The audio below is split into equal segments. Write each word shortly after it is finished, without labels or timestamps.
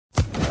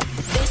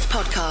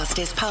podcast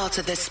is part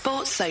of the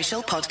Sports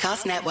Social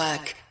Podcast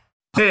Network.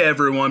 Hey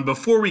everyone,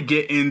 before we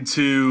get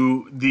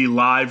into the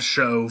live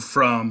show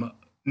from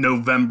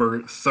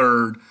November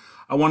 3rd,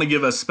 I want to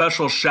give a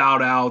special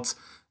shout out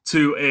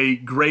to a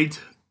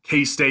great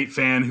K-State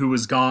fan who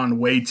was gone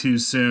way too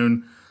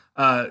soon.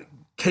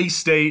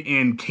 K-State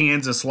and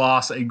Kansas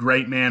lost a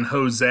great man,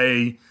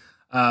 Jose,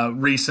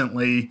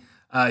 recently.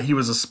 He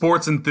was a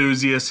sports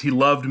enthusiast. He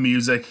loved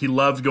music. He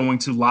loved going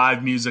to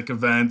live music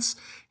events.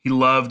 He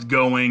loved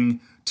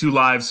going to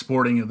live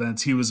sporting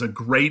events. He was a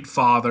great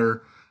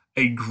father,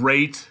 a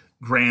great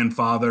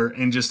grandfather,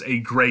 and just a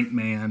great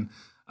man.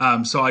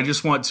 So I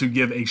just want to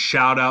give a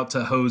shout out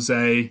to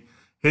Jose,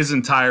 his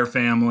entire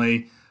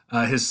family,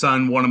 his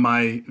son, one of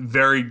my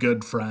very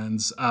good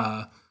friends.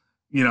 We'll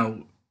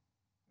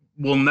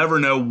never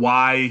know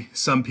why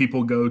some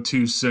people go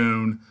too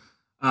soon,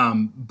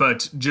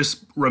 but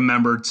just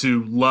remember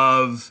to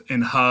love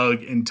and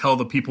hug and tell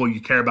the people you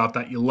care about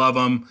that you love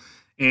them.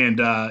 And,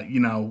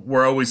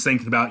 we're always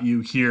thinking about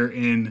you here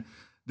in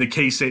the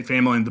K-State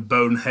family and the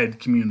Bonehead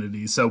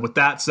community. So with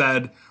that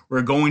said,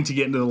 we're going to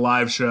get into the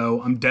live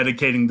show. I'm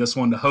dedicating this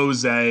one to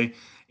Jose.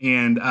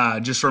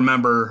 And just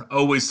remember,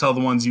 always tell the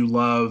ones you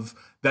love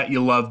that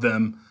you love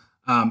them,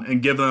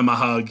 and give them a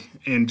hug,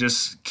 and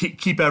just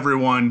keep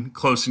everyone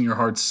close in your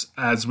hearts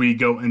as we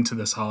go into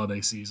this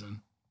holiday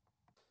season.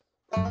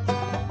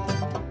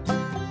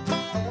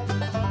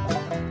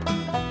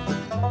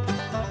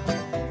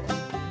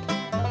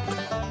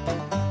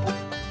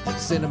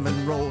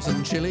 Cinnamon rolls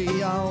and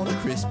chili on a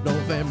crisp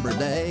November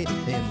day.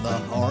 In the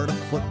heart of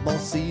football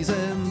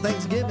season,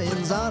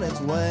 Thanksgiving's on its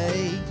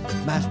way.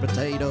 Mashed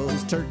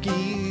potatoes,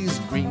 turkeys,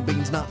 green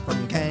beans not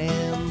from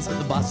cans.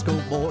 The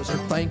Bosco boys are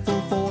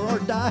thankful for our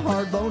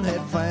diehard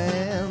Bonehead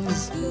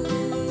fans. Ooh,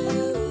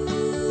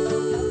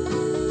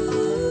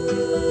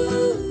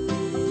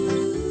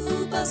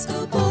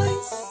 Bosco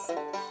boys,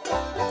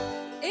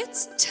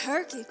 it's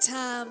turkey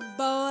time,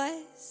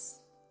 boys.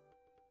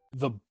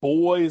 The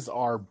boys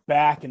are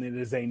back, and it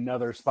is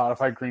another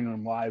Spotify Green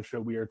Room Live show.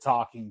 We are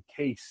talking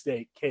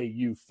K-State,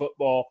 KU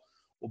football.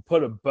 We'll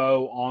put a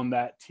bow on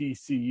that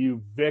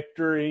TCU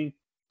victory,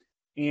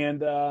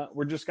 and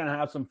we're just going to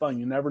have some fun.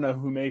 You never know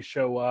who may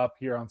show up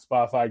here on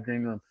Spotify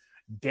Green Room.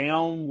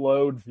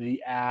 Download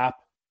the app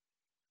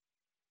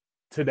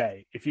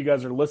today. If you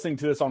guys are listening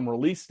to this on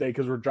release day,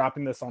 because we're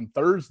dropping this on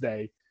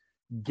Thursday,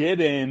 get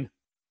in.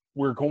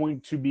 We're going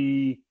to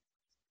be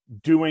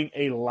doing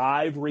a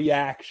live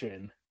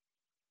reaction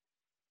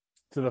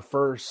to the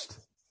first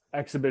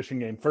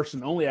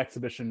and only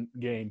exhibition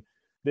game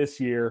this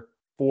year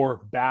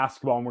for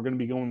basketball. And we're going to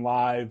be going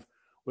live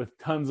with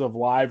tons of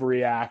live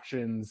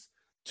reactions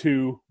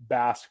to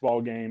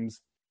basketball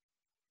games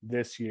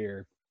this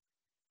year.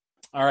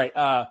 All right.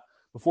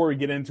 Before we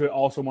get into it,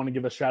 also want to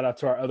give a shout out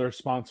to our other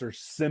sponsor,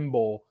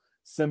 Symbol.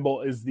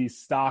 Symbol is the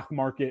stock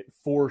market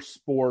for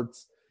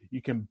sports.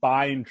 You can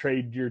buy and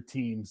trade your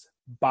teams,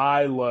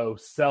 buy low,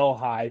 sell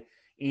high,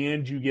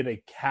 and you get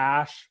a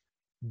cash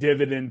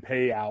dividend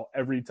payout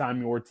every time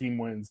your team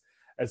wins.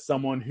 As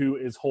someone who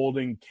is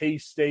holding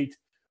K-State,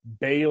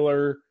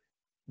 Baylor,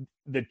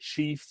 the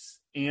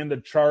Chiefs, and the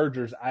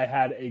Chargers, I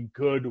had a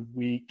good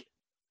week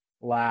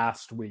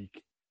last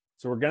week.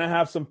 So we're going to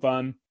have some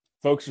fun.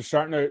 Folks are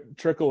starting to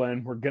trickle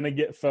in. We're going to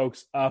get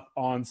folks up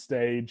on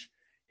stage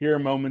here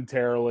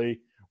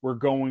momentarily. We're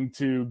going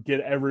to get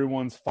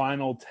everyone's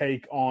final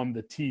take on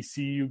the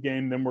TCU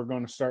game. Then we're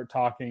going to start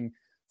talking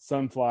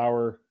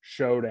Sunflower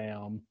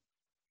Showdown.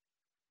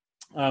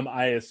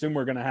 I assume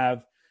we're going to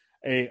have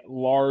a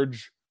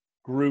large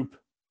group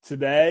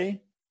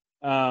today.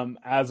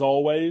 As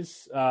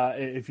always,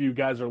 if you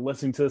guys are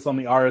listening to this on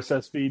the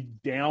RSS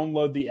feed,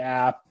 download the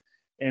app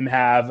and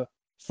have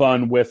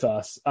fun with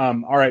us.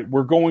 All right,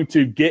 we're going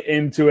to get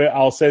into it.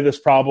 I'll say this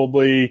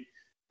probably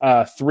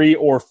 3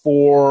 or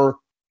 4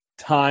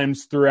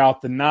 times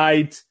throughout the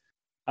night.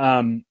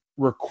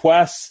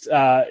 Request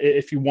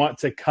if you want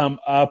to come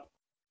up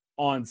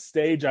on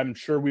stage. I'm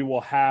sure we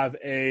will have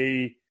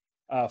a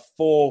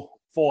full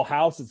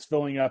house. It's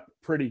filling up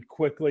pretty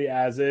quickly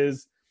as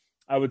is.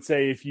 I would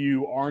say if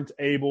you aren't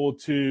able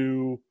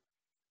to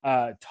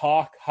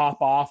talk,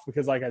 hop off,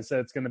 because like I said,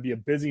 it's going to be a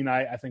busy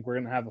night. I think we're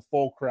going to have a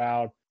full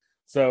crowd.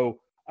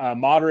 So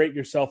moderate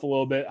yourself a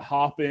little bit,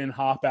 hop in,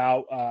 hop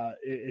out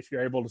if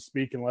you're able to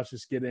speak, and let's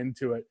just get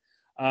into it.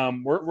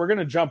 We're going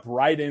to jump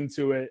right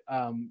into it,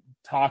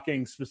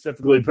 talking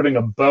specifically, putting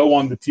a bow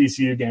on the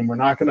TCU game. We're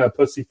not going to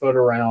pussyfoot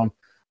around.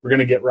 We're going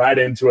to get right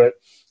into it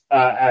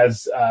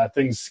as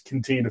things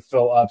continue to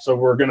fill up. So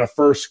we're going to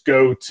first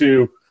go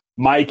to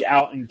Mike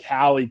out in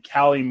Cali.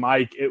 Cali,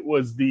 Mike, it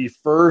was the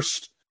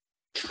first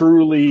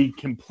truly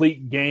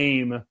complete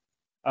game,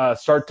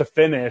 start to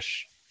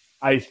finish,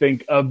 I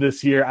think, of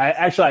this year.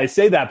 I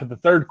say that, but the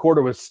third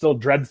quarter was still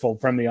dreadful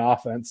from the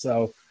offense.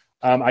 So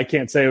I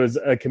can't say it was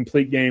a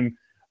complete game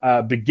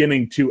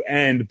beginning to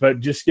end, but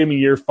just give me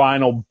your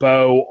final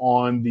bow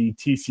on the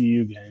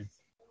TCU game.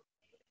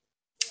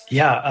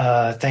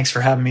 Yeah, thanks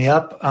for having me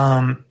up.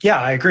 Yeah,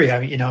 I agree.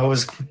 I mean, it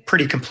was a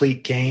pretty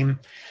complete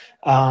game.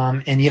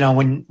 And,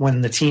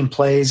 when the team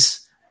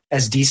plays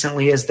as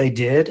decently as they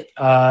did,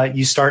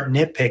 you start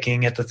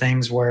nitpicking at the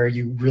things where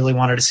you really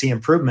wanted to see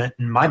improvement.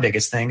 And my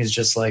biggest thing is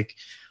just like,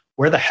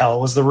 where the hell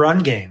was the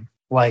run game?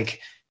 Like,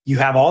 you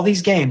have all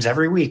these games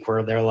every week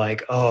where they're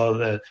like,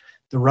 oh,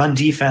 the run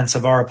defense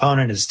of our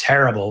opponent is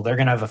terrible. They're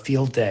going to have a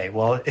field day.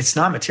 Well, it's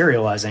not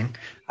materializing.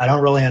 I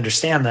don't really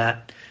understand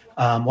that.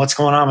 What's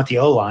going on with the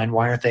O-line?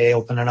 Why aren't they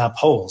opening up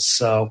holes?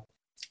 So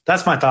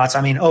that's my thoughts.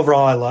 I mean,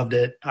 overall, I loved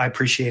it. I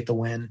appreciate the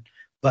win.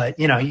 But,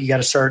 you got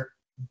to start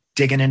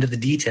digging into the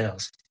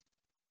details.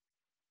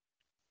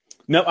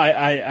 No,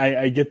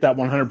 I get that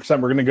 100%.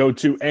 We're going to go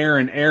to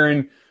Aaron.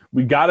 Aaron,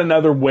 we got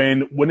another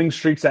win. Winning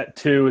streak's at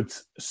 2.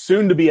 It's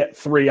soon to be at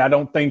 3. I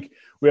don't think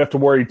we have to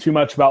worry too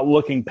much about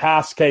looking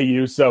past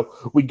KU. So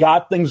we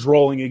got things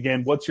rolling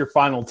again. What's your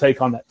final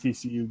take on that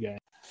TCU game?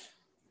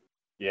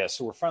 Yeah,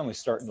 so we're finally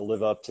starting to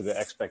live up to the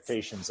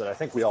expectations that I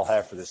think we all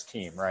have for this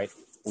team, right?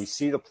 We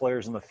see the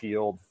players in the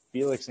field,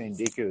 Felix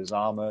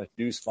Ndika-Uzama,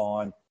 Deuce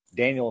Vaughn,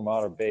 Daniel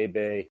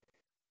Amata-Bebe,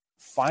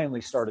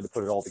 finally started to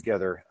put it all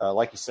together.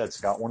 Like you said,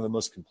 Scott, one of the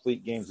most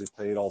complete games we've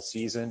played all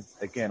season.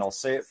 Again, I'll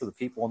say it for the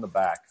people in the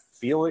back.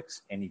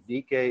 Felix and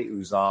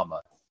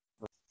Ndika-Uzama.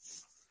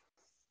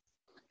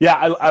 Yeah,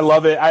 I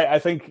love it. I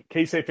think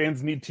K-State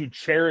fans need to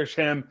cherish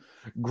him.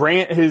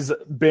 Grant has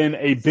been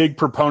a big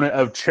proponent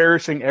of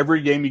cherishing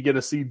every game you get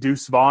to see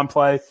Deuce Vaughn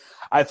play.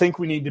 I think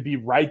we need to be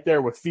right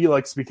there with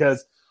Felix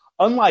because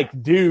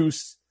unlike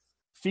Deuce,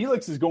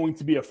 Felix is going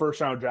to be a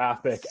first-round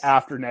draft pick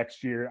after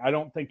next year. I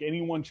don't think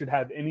anyone should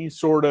have any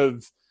sort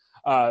of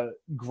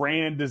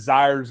grand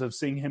desires of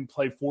seeing him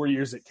play 4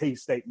 years at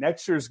K-State.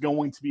 Next year is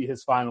going to be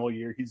his final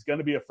year. He's going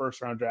to be a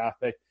first-round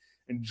draft pick.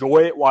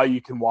 Enjoy it while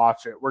you can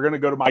watch it. We're going to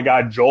go to my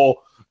guy,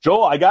 Joel.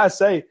 Joel, I got to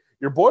say,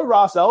 your boy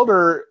Ross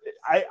Elder,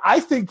 I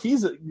think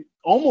he's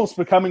almost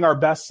becoming our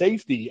best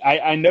safety.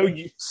 I know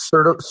you –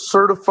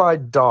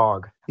 certified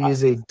dog. He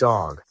is a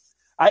dog.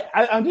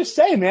 I'm just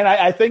saying, man,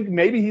 I think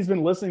maybe he's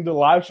been listening to the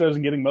live shows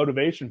and getting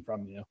motivation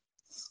from you.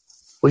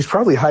 Well, he's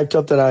probably hyped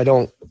up that I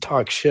don't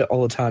talk shit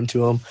all the time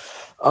to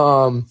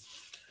him.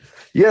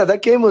 Yeah,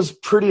 that game was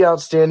pretty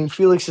outstanding.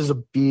 Felix is a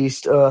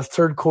beast.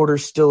 Third quarter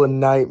still a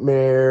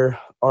nightmare.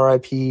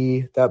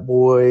 R.I.P. that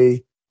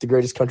boy, the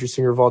greatest country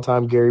singer of all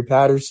time, Gary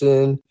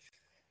Patterson.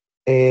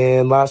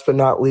 And last but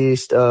not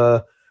least,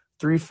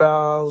 3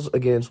 fouls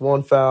against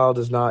 1 foul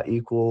does not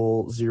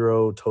equal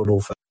 0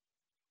 total fouls.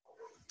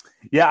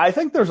 Yeah, I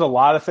think there's a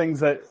lot of things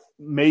that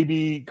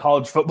maybe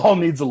college football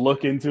needs to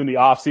look into in the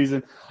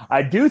offseason.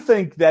 I do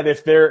think that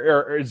if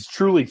there is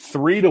truly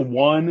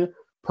 3-1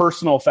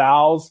 personal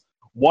fouls,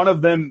 one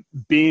of them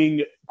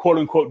being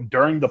quote-unquote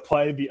during the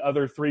play, the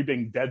other 3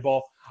 being dead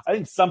ball, I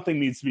think something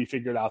needs to be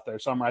figured out there.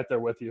 So I'm right there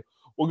with you.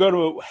 We'll go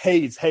to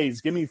Hayes.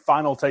 Hayes, give me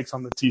final takes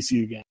on the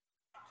TCU game.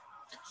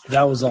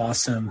 That was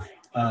awesome.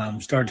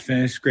 Start to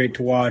finish, great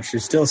to watch.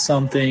 There's still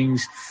some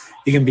things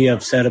you can be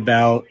upset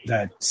about.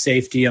 That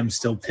safety, I'm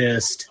still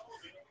pissed.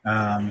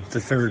 The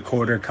third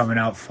quarter coming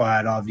out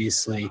flat,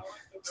 obviously.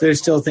 So there's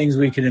still things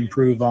we can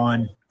improve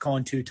on,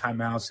 calling 2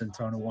 timeouts and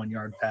throwing a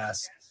 1-yard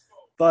pass.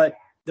 But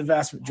the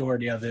vast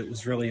majority of it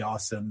was really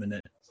awesome, and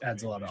it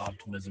adds a lot of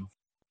optimism.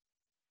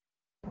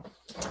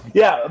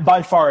 Yeah,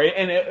 by far.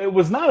 And it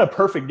was not a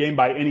perfect game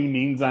by any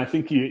means. And I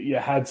think you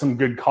had some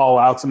good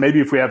call-outs. And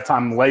maybe if we have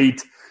time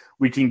late,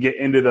 we can get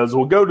into those.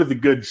 We'll go to the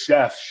good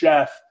chef.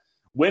 Chef,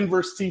 win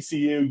versus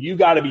TCU. You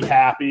got to be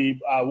happy.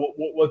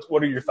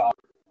 What are your thoughts?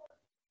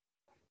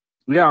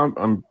 Yeah,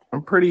 I'm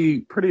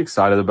pretty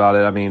excited about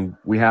it. I mean,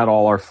 we had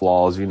all our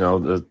flaws,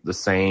 the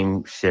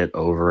same shit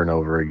over and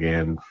over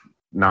again,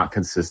 not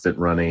consistent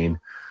running.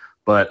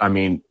 But, I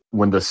mean,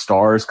 when the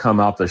stars come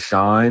out to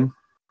shine,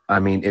 I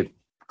mean, it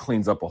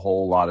cleans up a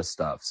whole lot of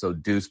stuff. So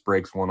Deuce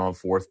breaks one on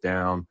 4th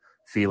down.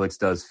 Felix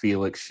does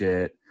Felix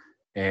shit.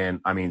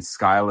 And, I mean,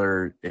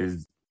 Skylar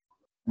is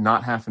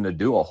not having to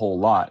do a whole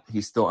lot.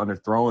 He's still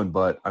underthrowing,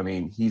 but, I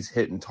mean, he's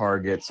hitting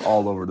targets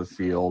all over the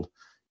field.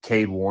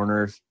 Cade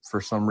Warner,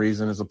 for some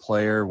reason, is a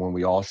player when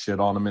we all shit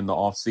on him in the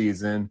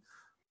offseason.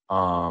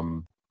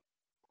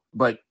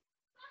 But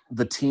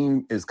the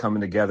team is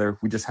coming together.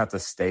 We just have to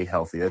stay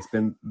healthy. That's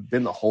been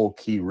the whole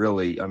key,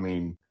 really. I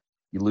mean,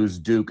 you lose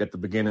Duke at the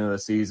beginning of the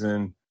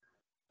season,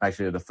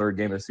 actually the third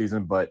game of the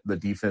season, but the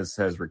defense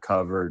has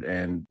recovered,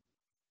 and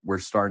we're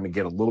starting to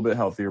get a little bit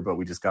healthier, but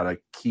we just got to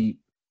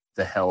keep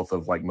the health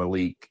of, like,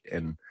 Malik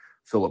and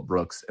Phillip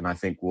Brooks, and I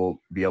think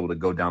we'll be able to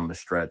go down the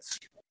stretch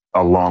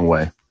a long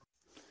way.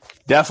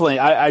 Definitely.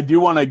 I do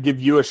want to give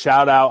you a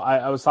shout-out.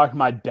 I was talking to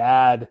my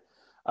dad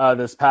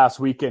this past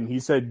weekend. He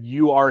said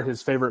you are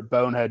his favorite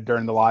bonehead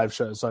during the live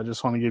show, so I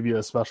just want to give you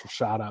a special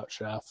shout-out,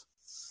 Chef.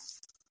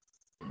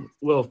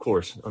 Well, of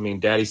course. I mean,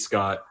 Daddy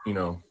Scott,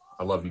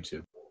 I love you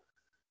too.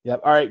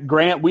 Yep. All right,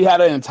 Grant, we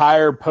had an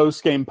entire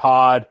post-game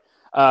pod.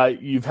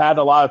 You've had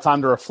a lot of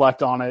time to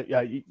reflect on it.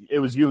 It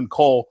was you and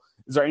Cole.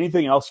 Is there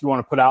anything else you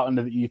want to put out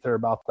into the ether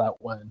about that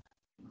win?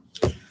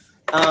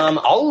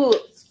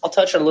 I'll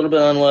touch a little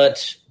bit on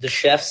what the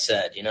chef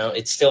said.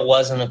 It still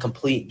wasn't a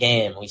complete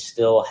game. We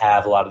still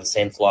have a lot of the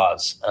same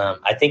flaws.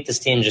 I think this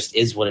team just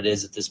is what it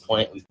is at this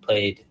point. We've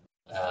played,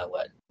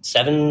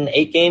 7,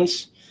 8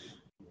 games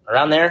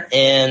around there.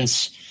 And,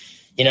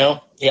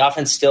 the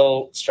offense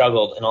still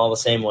struggled in all the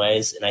same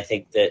ways. And I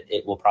think that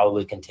it will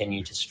probably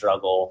continue to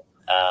struggle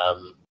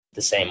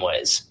the same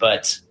ways.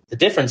 But the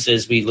difference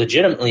is we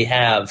legitimately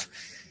have,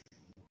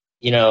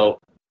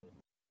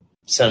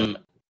 some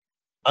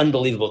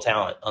unbelievable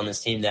talent on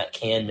this team that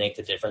can make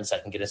the difference,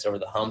 that can get us over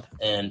the hump.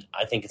 And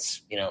I think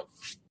it's,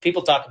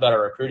 people talk about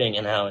our recruiting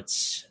and how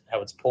it's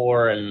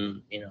poor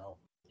and,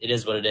 it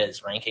is what it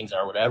is. Rankings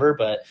are whatever,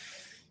 but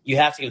you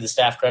have to give the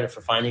staff credit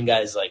for finding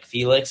guys like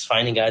Felix,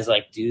 finding guys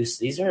like Deuce.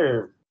 These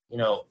are,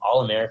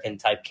 All-American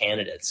type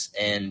candidates.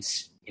 And,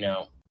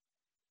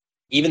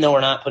 even though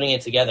we're not putting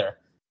it together,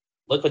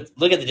 look at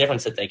the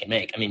difference that they can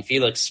make. I mean,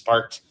 Felix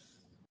sparked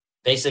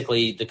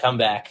basically the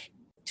comeback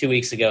 2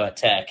 weeks ago at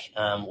Tech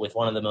with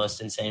one of the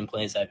most insane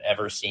plays I've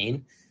ever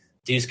seen.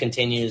 Deuce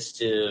continues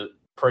to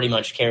pretty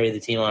much carry the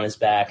team on his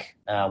back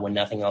when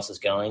nothing else is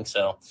going.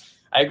 So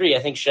I agree. I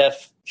think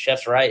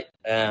Chef's right.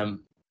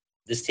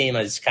 This team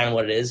is kind of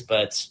what it is,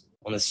 but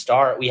on the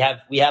star, we have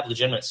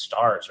legitimate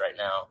stars right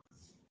now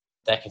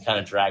that can kind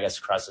of drag us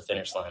across the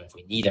finish line if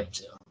we need them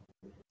to.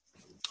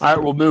 All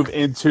right, we'll move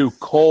into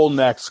Cole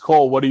next.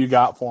 Cole, what do you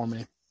got for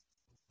me?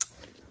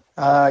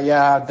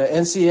 Yeah, the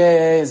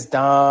NCAA is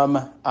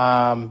dumb,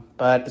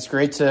 but it's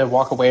great to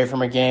walk away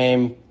from a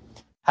game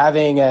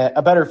having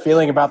a better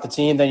feeling about the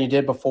team than you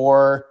did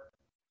before.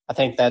 I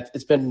think that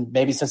it's been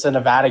maybe since the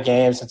Nevada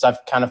game since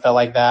I've kind of felt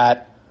like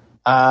that.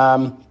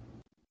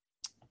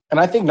 And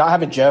I think not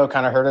having Joe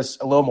kind of hurt us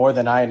a little more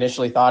than I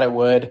initially thought it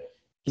would.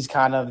 He's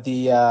kind of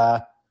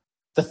the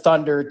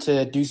thunder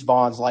to Deuce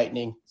Vaughn's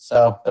lightning,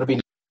 so it'll be.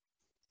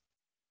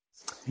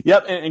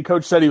 Yep, and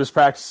Coach said he was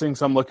practicing,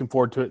 so I'm looking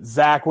forward to it.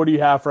 Zach, what do you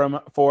have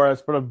for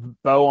us? Put a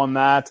bow on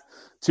that.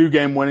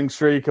 2-game winning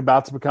streak,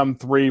 about to become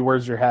 3.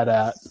 Where's your head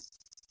at?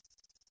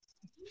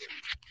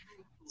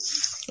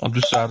 I'm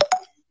just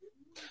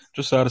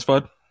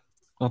satisfied.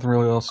 Nothing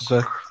really else to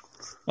say.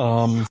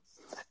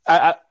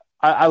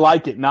 I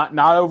like it.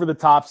 Not over the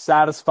top,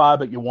 satisfied,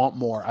 but you want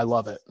more. I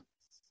love it.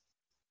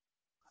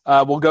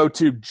 We'll go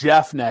to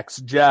Jeff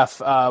next. Jeff,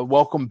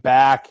 welcome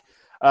back.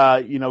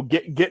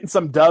 Getting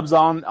some dubs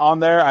on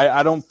there.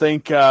 I don't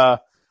think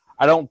that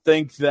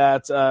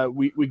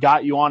we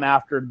got you on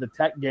after the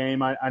Tech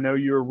game. I know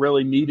you were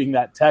really needing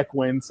that Tech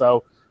win.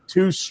 So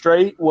 2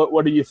 straight.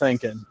 What are you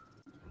thinking?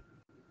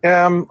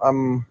 Yeah,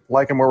 I'm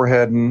liking where we're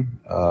heading.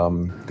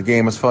 The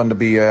game was fun to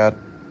be at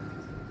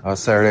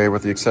Saturday,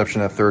 with the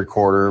exception of third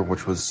quarter,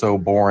 which was so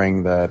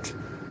boring that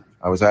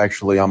I was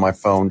actually on my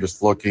phone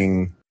just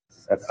looking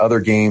at other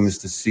games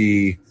to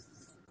see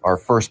our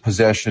first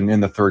possession in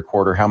the third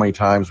quarter, how many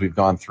times we've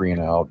gone 3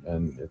 and out,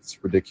 and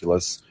it's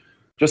ridiculous.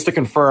 Just to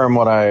confirm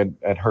what I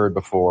had heard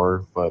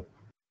before, but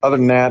other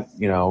than that,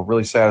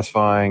 really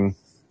satisfying.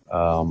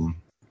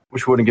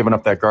 Wish we wouldn't given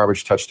up that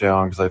garbage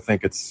touchdown because I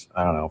think it's,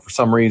 I don't know, for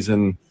some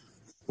reason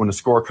when the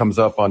score comes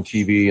up on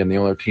TV and the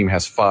other team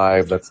has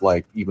 5, that's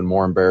like even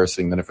more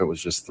embarrassing than if it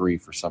was just 3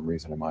 for some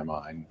reason in my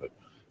mind. But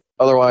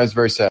otherwise,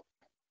 very sad.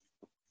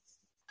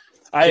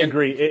 I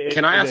agree.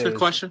 Can I ask a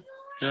question?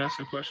 Can I ask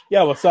a question?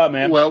 Yeah, what's up,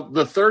 man? Well,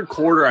 the third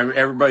quarter,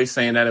 everybody's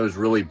saying that it was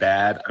really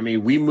bad. I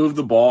mean, we moved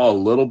the ball a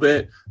little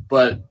bit,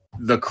 but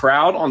the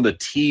crowd on the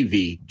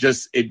TV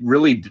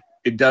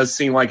it does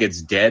seem like it's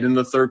dead in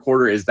the third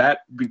quarter. Is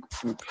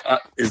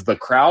is the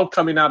crowd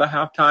coming out of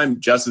halftime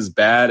just as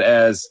bad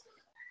as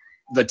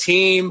the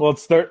team? Well,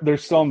 they're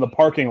still in the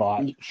parking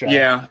lot.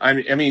 Yeah,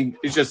 I mean,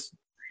 it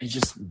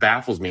just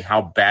baffles me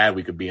how bad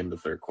we could be in the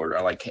third quarter.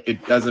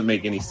 It doesn't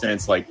make any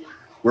sense. Like,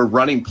 we're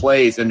running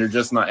plays and they're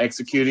just not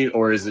executing,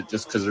 or is it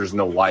just because there's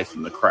no life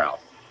in the crowd?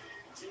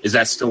 Is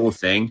that still a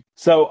thing?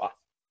 So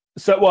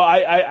well,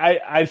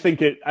 I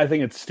think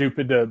it's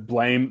stupid to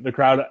blame the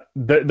crowd.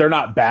 They're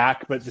not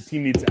back, but the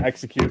team needs to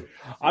execute.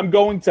 I'm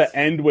going to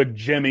end with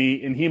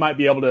Jimmy, and he might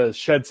be able to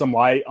shed some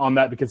light on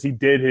that because he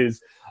did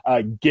his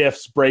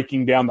gifts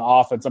breaking down the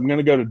offense. I'm going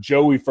to go to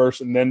Joey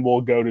first, and then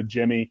we'll go to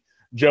Jimmy.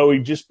 Joey,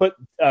 just put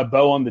a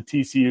bow on the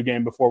TCU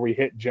game before we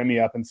hit Jimmy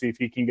up and see if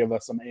he can give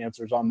us some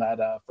answers on that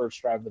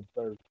first drive of the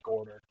third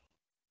quarter.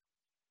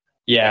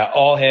 Yeah,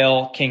 all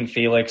hail King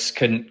Felix.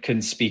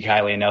 Couldn't speak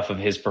highly enough of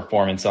his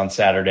performance on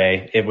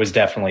Saturday. It was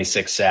definitely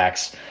 6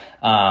 sacks.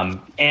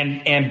 And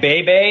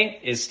Bebe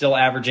is still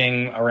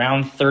averaging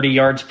around 30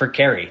 yards per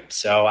carry.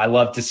 So I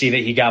love to see that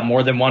he got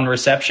more than 1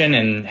 reception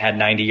and had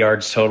 90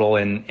 yards total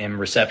in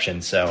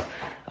reception. So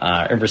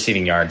in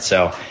receiving yards.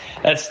 So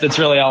that's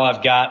really all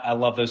I've got. I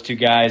love those 2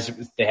 guys.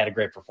 They had a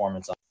great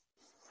performance.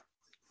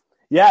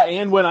 Yeah,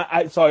 and when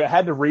I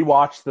had to rewatch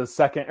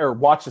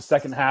watch the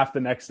second half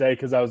the next day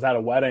because I was at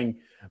a wedding.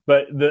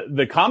 But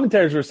the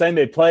commentators were saying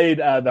they played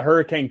the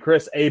Hurricane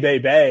Chris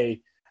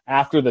Abebe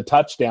after the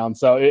touchdown.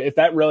 So if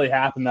that really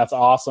happened, that's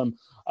awesome.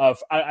 I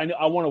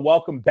want to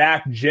welcome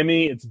back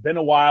Jimmy. It's been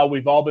a while.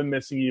 We've all been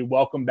missing you.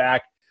 Welcome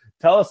back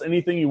tell us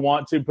anything you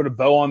want to, put a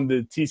bow on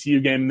the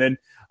TCU game. And then,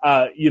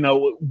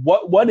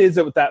 what is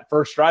it with that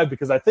first drive?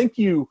 Because I think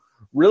you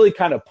really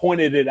kind of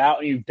pointed it out,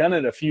 and you've done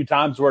it a few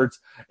times where it's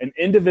an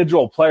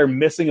individual player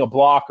missing a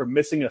block or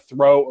missing a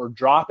throw or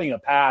dropping a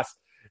pass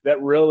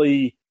that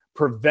really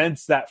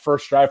prevents that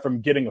first drive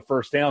from getting a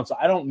first down. So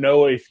I don't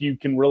know if you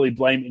can really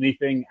blame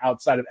anything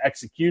outside of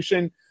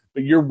execution,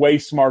 but you're way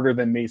smarter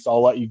than me, so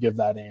I'll let you give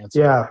that answer.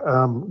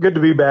 Yeah, good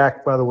to be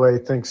back, by the way.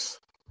 Thanks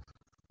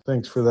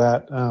for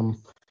that.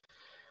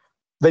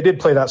 They did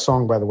play that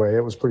song, by the way.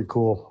 It was pretty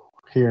cool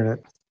hearing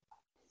it.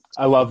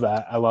 I love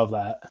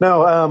that.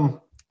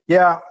 No,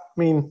 yeah, I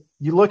mean,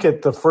 you look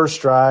at the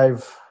first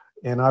drive,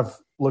 and I've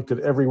looked at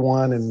every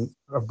one, and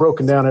I've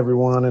broken down every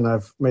one, and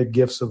I've made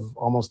GIFs of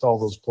almost all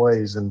those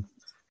plays. And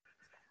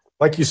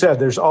like you said,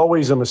 there's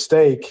always a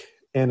mistake,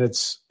 and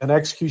it's an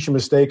execution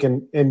mistake,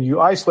 and you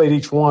isolate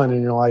each one,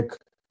 and you're like,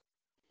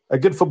 a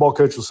good football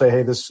coach will say,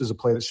 hey, this is a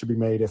play that should be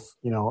made if,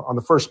 on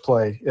the first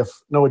play, if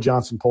Noah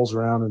Johnson pulls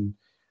around and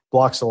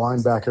blocks the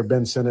linebacker,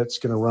 Ben Sinnott's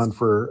going to run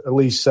for at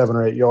least 7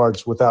 or 8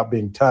 yards without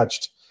being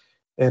touched,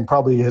 and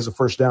probably has a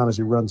first down as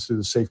he runs through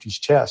the safety's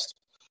chest.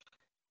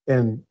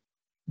 And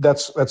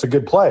that's a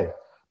good play,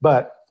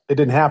 but it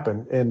didn't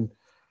happen. And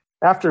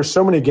after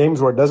so many games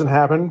where it doesn't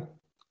happen,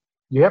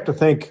 you have to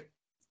think,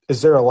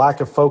 is there a lack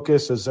of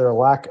focus? Is there a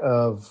lack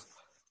of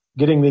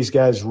getting these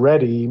guys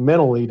ready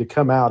mentally to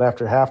come out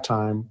after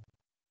halftime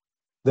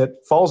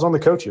that falls on the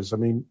coaches? I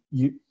mean,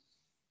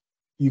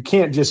 you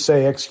can't just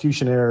say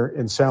execution error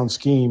and sound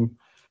scheme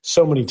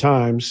so many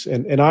times.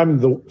 And I'm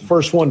the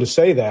first one to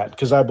say that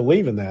because I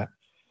believe in that.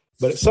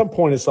 But at some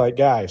point it's like,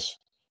 guys,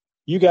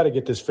 you got to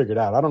get this figured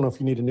out. I don't know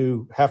if you need a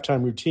new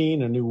halftime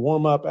routine, a new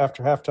warm-up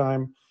after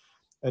halftime,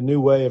 a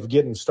new way of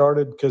getting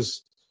started,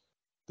 because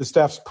the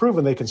staff's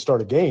proven they can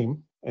start a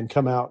game and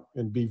come out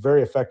and be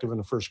very effective in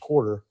the first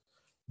quarter.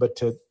 But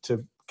to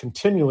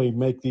continually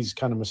make these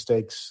kind of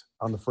mistakes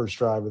on the first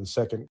drive of the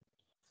second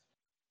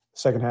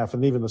half,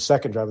 and even the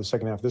second drive of the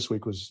second half this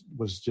week was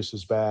just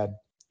as bad,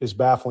 is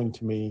baffling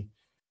to me.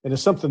 And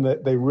it's something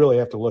that they really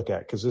have to look at,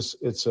 because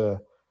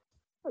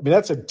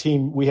that's a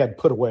team we had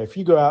put away. If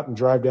you go out and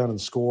drive down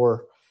and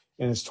score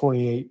and it's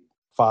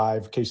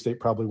 28-5, K-State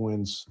probably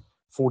wins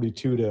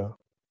 42-12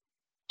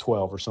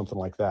 or something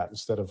like that,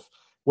 instead of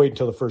wait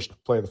until the first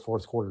play of the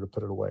fourth quarter to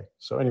put it away.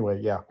 So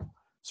anyway, yeah,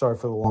 sorry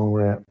for the long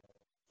rant.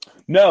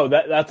 No,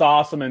 that's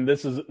awesome, and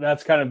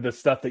that's kind of the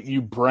stuff that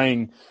you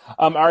bring.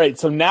 All right,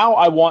 so now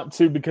I want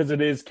to, because it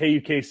is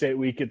KU State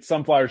week, it's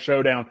Sunflower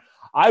Showdown.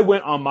 I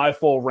went on my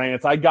full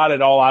rant. I got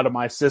it all out of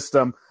my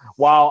system.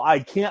 While I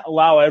can't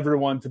allow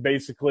everyone to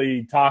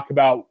basically talk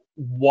about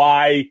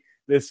why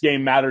this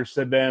game matters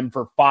to them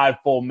for 5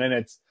 full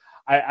minutes,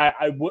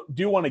 I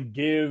do want to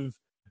give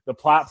the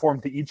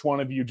platform to each one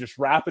of you, just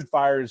rapid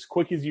fire, as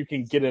quick as you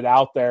can get it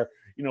out there.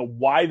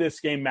 Why this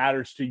game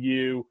matters to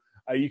you.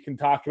 You can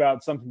talk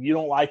about something you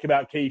don't like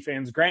about KU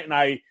fans. Grant and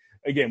I,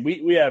 again,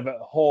 we have a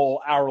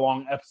whole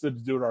hour-long episode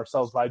to do it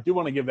ourselves, but I do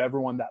want to give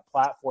everyone that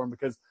platform,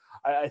 because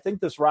I think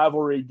this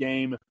rivalry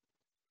game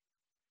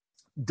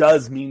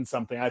does mean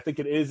something. I think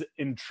it is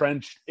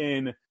entrenched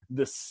in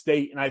the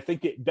state, and I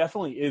think it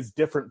definitely is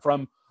different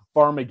from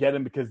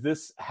Farmageddon, because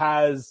this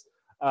has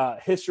a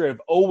history of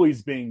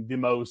always being the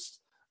most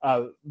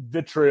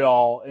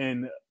vitriol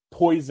and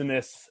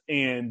poisonous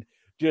and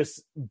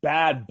just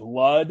bad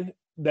blood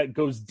that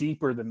goes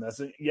deeper than this.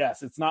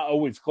 Yes, it's not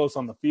always close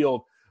on the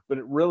field, but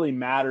it really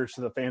matters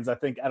to the fans, I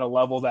think, at a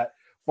level that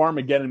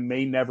Farmageddon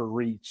may never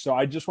reach. So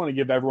I just want to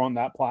give everyone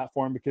that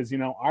platform, because, I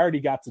already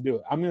got to do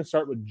it. I'm going to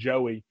start with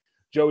Joey.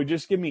 Joey,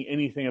 just give me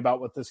anything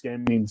about what this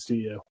game means to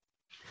you.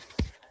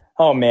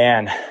 Oh,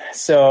 man.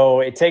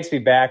 So it takes me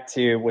back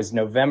to, it was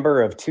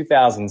November of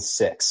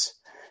 2006.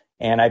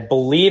 And I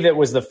believe it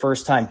was the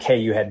first time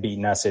KU had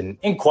beaten us in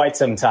quite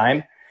some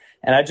time.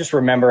 And I just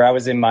remember I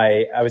was in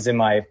my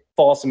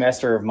fall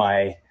semester of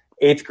my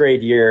 8th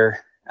grade year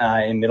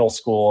in middle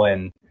school,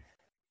 and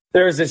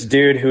there was this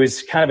dude who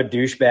was kind of a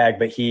douchebag,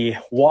 but he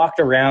walked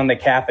around the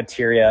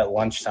cafeteria at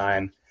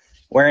lunchtime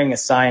wearing a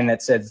sign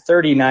that said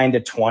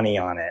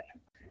 39-20 on it.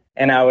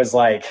 And I was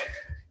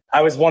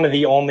one of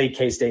the only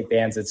K-State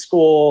fans at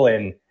school,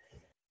 and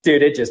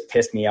dude, it just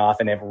pissed me off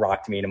and it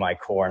rocked me to my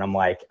core. And I'm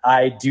like,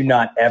 I do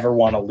not ever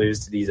want to lose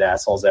to these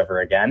assholes ever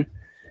again.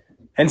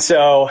 And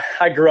so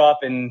I grew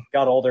up and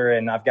got older,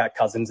 and I've got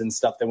cousins and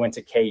stuff that went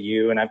to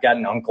KU, and I've got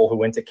an uncle who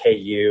went to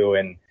KU,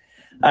 and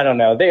I don't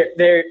know,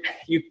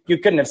 you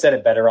couldn't have said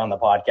it better on the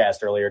podcast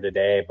earlier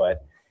today,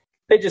 but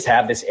they just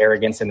have this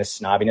arrogance and this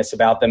snobbiness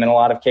about them in a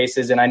lot of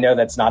cases. And I know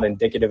that's not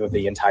indicative of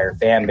the entire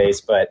fan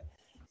base, but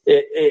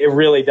it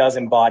really does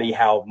embody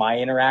how my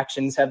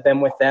interactions have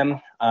been with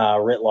them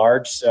writ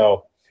large.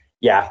 So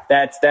yeah,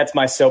 that's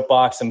my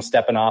soapbox. I'm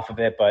stepping off of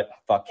it, but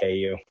fuck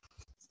KU.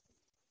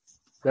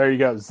 There you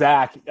go.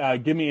 Zach,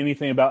 give me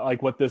anything about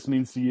like what this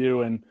means to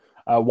you and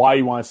why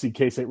you want to see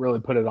K-State really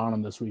put it on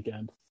them this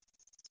weekend.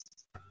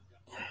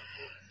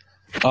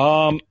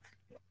 I've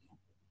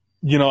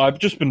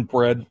just been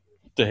bred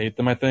to hate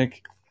them, I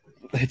think.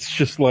 It's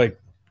just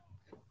like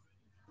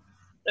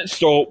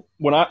So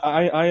when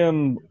I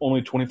am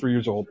only 23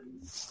 years old,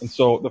 and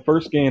so the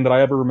first game that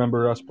I ever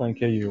remember us playing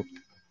KU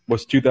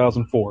was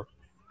 2004,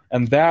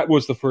 and that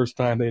was the first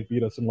time they had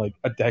beat us in like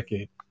a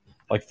decade,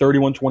 like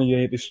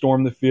 31-28. They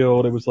stormed the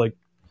field. It was like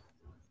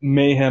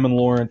mayhem in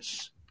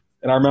Lawrence,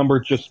 and I remember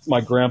just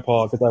my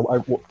grandpa, because I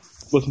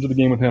listened to the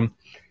game with him,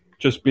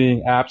 just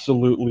being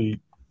absolutely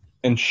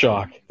in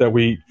shock that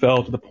we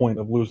fell to the point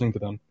of losing to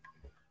them.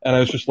 And I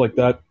was just like,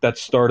 that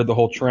started the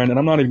whole trend. And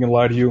I'm not even going to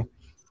lie to you.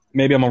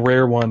 Maybe I'm a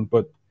rare one,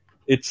 but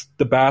it's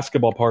the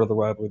basketball part of the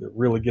rivalry that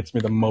really gets me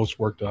the most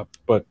worked up.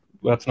 But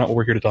that's not what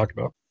we're here to talk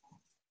about.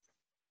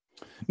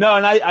 No,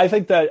 and I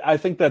think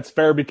that's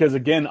fair because,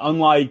 again,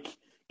 unlike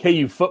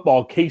KU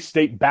football,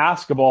 K-State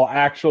basketball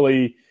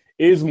actually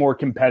is more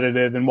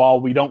competitive. And while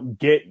we don't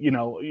get,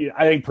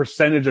 I think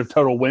percentage of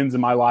total wins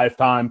in my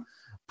lifetime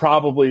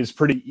probably is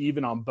pretty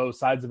even on both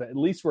sides of it. At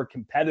least we're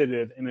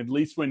competitive, and at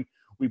least when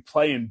we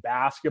play in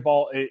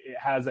basketball, it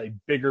has a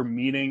bigger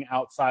meaning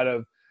outside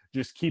of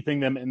just keeping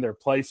them in their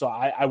place. So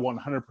I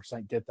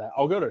 100% get that.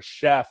 I'll go to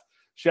Chef.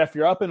 Chef,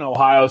 you're up in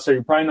Ohio, so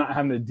you're probably not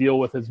having to deal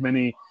with as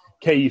many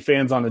KU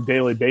fans on a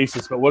daily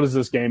basis, but what does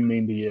this game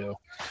mean to you?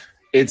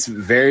 It's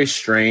very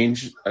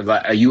strange.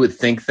 You would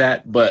think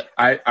that, but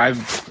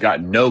I've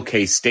got no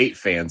K-State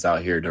fans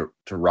out here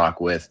to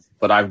rock with,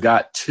 but I've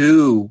got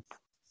 2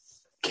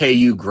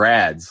 KU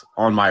grads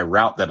on my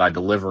route that I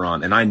deliver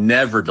on, and I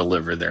never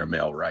deliver their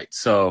mail right.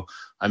 So,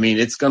 I mean,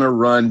 it's going to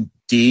run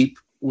deep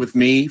with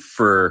me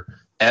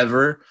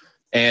forever.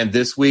 And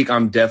this week,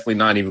 I'm definitely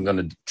not even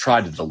going to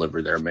try to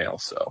deliver their mail.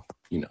 So,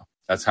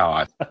 that's how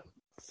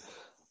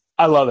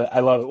I love it.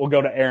 We'll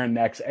go to Aaron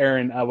next.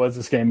 Aaron, what does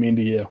this game mean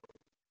to you?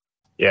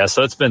 Yeah,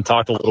 so it's been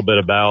talked a little bit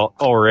about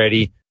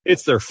already.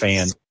 It's their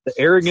fans. The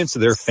arrogance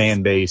of their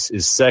fan base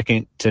is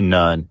second to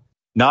none.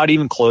 Not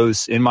even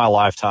close in my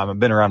lifetime. I've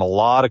been around a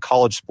lot of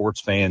college sports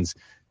fans.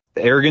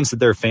 The arrogance that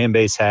their fan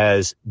base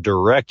has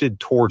directed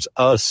towards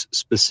us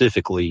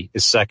specifically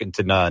is second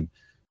to none.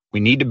 We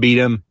need to beat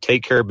them,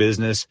 take care of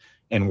business,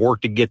 and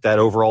work to get that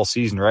overall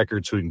season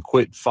record so we can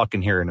quit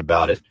fucking hearing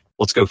about it.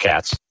 Let's go,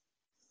 Cats.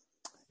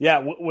 Yeah,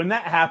 when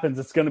that happens,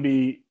 it's going to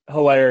be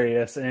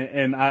hilarious.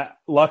 And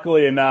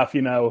luckily enough,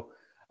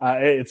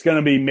 it's going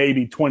to be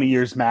maybe 20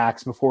 years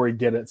max before we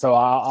get it. So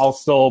I'll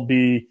still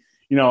be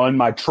in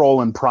my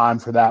trolling prime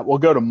for that. We'll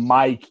go to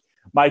Mike.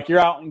 Mike, you're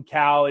out in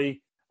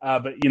Cali,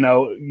 but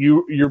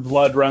your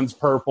blood runs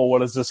purple. What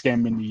does this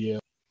game mean to you?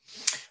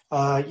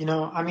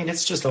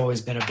 It's just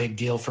always been a big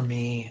deal for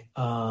me.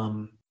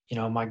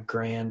 My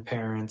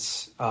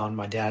grandparents on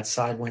my dad's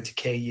side went to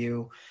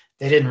KU.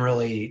 They didn't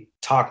really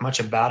talk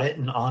much about it,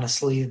 and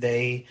honestly,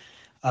 they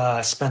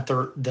spent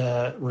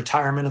the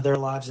retirement of their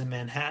lives in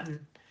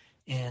Manhattan.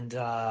 And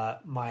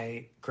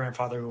my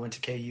grandfather, who went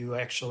to KU,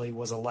 actually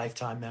was a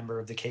lifetime member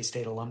of the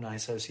K-State Alumni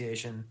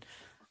Association,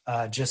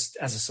 just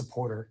as a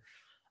supporter.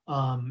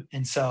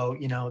 And so,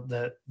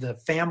 the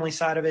family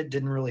side of it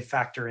didn't really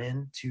factor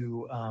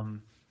into,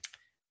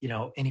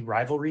 any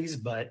rivalries.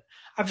 But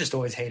I've just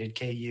always hated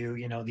KU.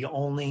 The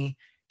only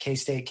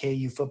K-State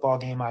KU football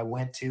game I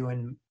went to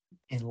in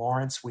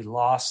Lawrence, we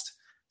lost.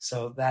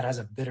 So that has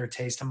a bitter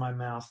taste in my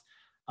mouth.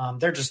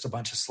 They're just a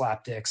bunch of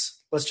slapdicks.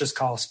 Let's just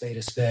call a spade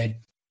a spade.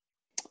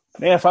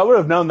 Man, if I would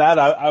have known that,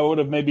 I would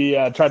have maybe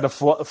tried to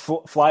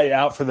fly you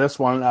out for this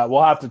one.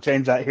 We'll have to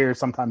change that here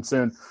sometime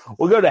soon.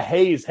 We'll go to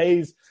Hayes.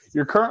 Hayes,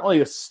 you're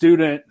currently a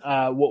student.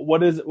 What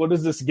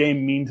does this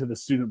game mean to the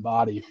student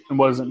body, and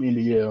what does it mean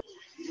to you?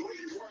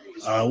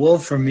 Well,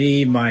 for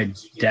me, my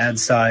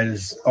dad's side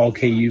is all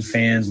KU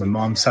fans. My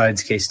mom's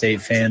side's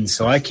K-State fans.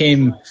 So I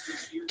came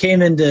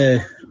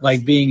into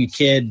like being a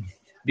kid,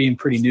 being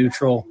pretty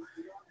neutral,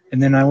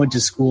 and then I went to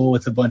school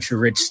with a bunch of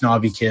rich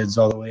snobby kids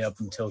all the way up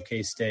until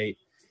K-State.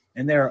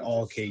 And they're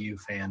all KU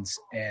fans,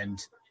 and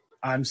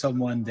I'm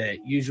someone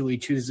that usually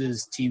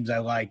chooses teams I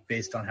like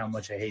based on how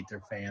much I hate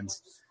their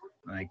fans.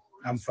 Like,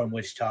 I'm from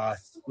Wichita.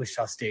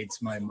 Wichita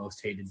State's my most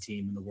hated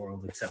team in the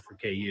world except for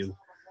KU.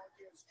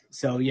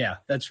 So, yeah,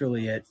 that's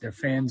really it. Their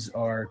fans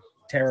are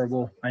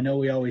terrible. I know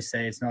we always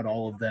say it's not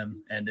all of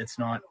them, and it's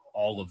not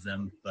all of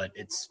them, but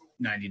it's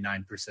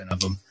 99% of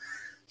them.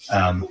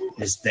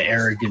 The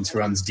arrogance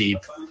runs deep,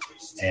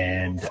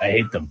 and I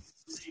hate them.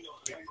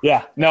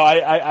 Yeah, no,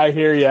 I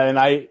hear you, and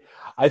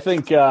I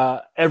think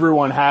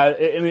everyone has,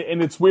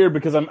 and it's weird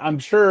because I'm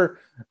sure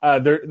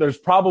there's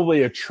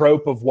probably a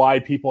trope of why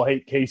people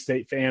hate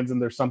K-State fans, and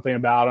there's something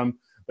about them,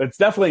 but it's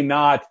definitely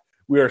not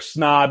we are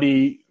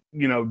snobby,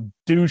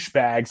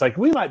 douchebags. Like,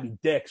 we might be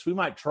dicks, we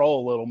might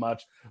troll a little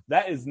much.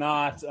 That is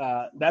not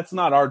that's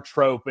not our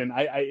trope, and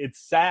it's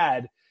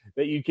sad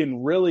that you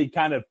can really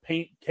kind of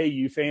paint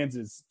KU fans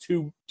as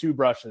two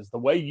brushes. The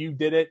way you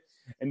did it,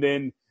 and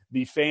then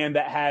the fan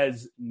that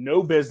has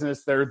no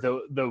business. They're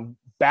the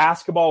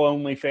basketball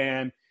only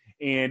fan,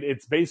 and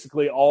it's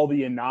basically all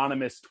the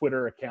anonymous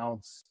Twitter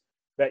accounts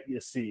that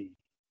you see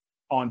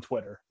on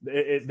Twitter.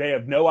 They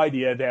have no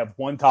idea. They have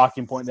one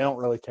talking point. They don't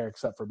really care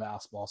except for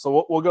basketball.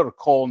 So we'll go to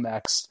Cole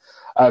next.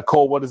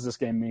 Cole, what does this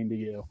game mean to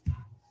you?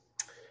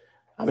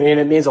 I mean,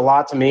 it means a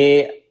lot to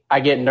me. I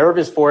get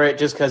nervous for it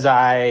just because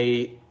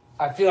I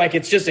feel like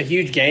it's just a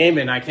huge game,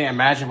 and I can't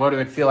imagine what it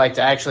would feel like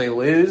to actually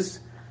lose.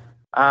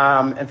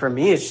 And for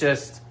me, it's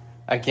just,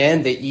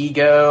 again, the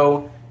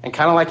ego and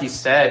kind of like you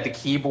said, the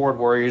keyboard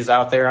warriors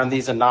out there on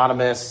these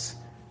anonymous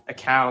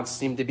accounts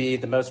seem to be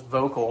the most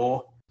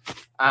vocal.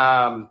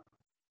 And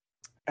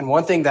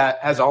one thing that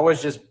has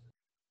always just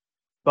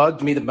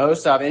bugged me the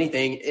most out of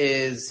anything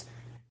is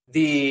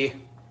the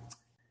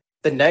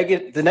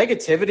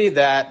negativity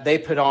that they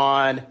put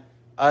on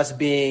us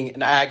being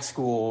an ag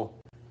school,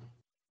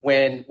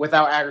 when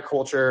without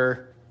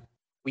agriculture,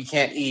 we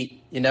can't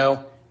eat.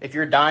 If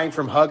you're dying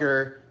from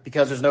hunger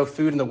because there's no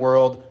food in the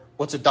world,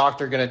 what's a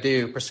doctor going to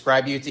do?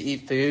 Prescribe you to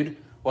eat food?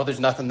 Well, there's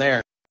nothing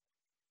there.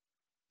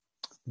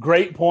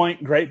 Great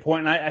point.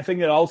 And I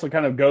think it also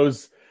kind of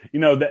goes,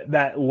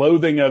 that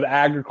loathing of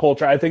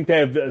agriculture. I think they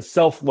have a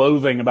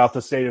self-loathing about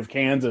the state of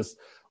Kansas,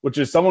 which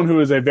is someone who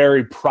is a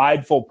very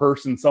prideful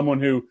person, someone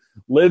who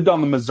lived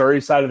on the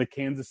Missouri side of the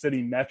Kansas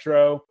City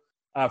metro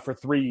for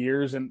 3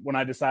 years. And when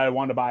I decided I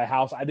wanted to buy a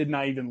house, I did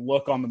not even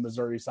look on the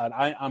Missouri side.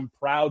 I'm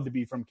proud to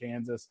be from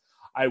Kansas.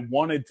 I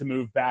wanted to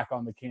move back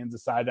on the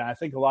Kansas side. And I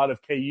think a lot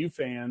of KU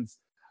fans,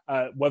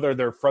 whether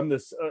they're from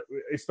this,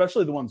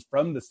 especially the ones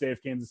from the state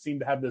of Kansas, seem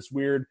to have this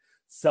weird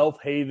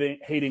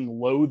self-hating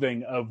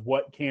loathing of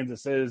what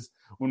Kansas is,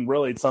 when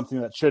really it's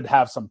something that should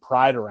have some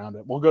pride around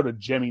it. We'll go to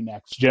Jimmy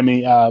next.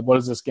 Jimmy, what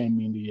does this game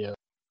mean to you?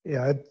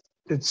 Yeah,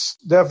 it's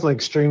definitely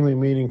extremely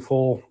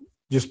meaningful.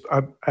 Just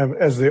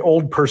as the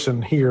old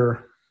person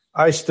here,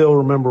 I still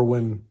remember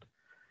when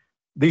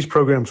these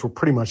programs were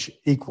pretty much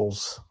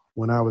equals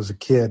when I was a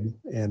kid.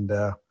 And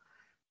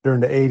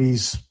during the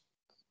 80s,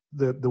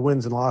 the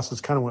wins and losses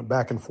kind of went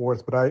back and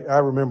forth. But I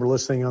remember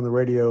listening on the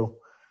radio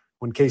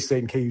when K-State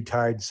and KU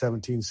tied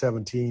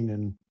 17-17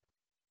 in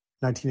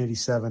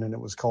 1987, and it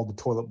was called the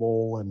Toilet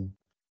Bowl. And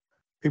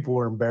people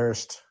were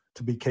embarrassed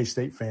to be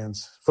K-State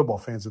fans, football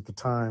fans at the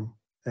time.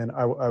 And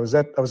I was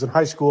in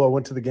high school. I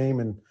went to the game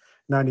in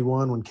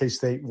 91 when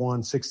K-State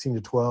won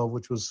 16-12,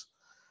 which was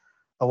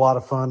a lot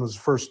of fun. It was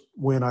the first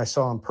win I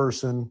saw in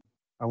person.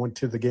 I went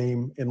to the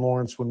game in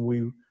Lawrence when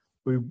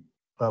we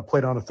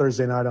played on a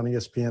Thursday night on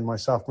ESPN my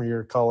sophomore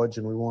year of college,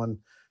 and we won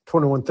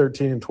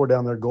 21-13 and tore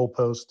down their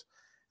goalpost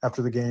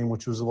after the game,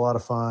 which was a lot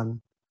of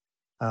fun.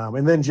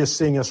 And then just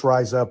seeing us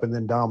rise up and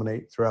then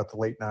dominate throughout the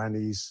late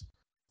 90s,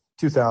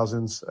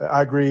 2000s.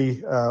 I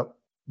agree.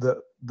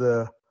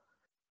 The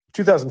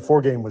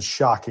 2004 game was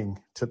shocking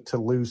to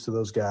lose to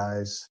those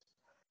guys.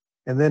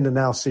 And then to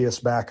now see us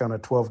back on a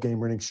 12-game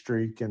winning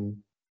streak and,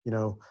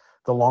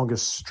 the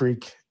longest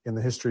streak in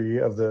the history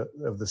of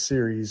the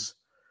series,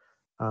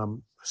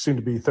 soon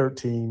to be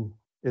 13,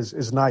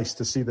 is nice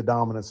to see the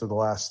dominance of the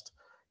last,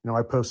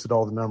 I posted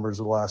all the numbers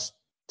of the last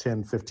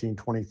 10, 15,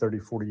 20, 30,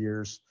 40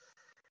 years.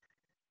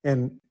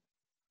 And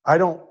I'm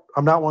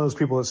not one of those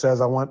people that says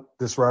I want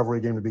this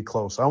rivalry game to be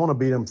close. I want to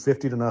beat them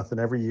 50-0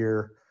 every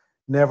year,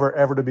 never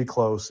ever to be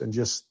close, and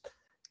just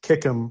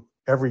kick them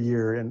every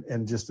year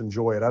and just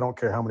enjoy it. I don't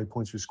care how many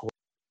points we score.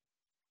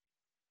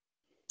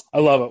 I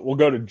love it. We'll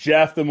go to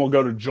Jeff, then we'll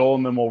go to Joel,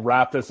 and then we'll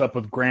wrap this up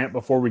with Grant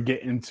before we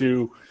get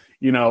into,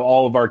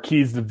 all of our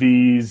keys to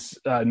V's,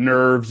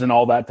 nerves, and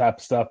all that type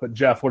of stuff. But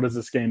Jeff, what does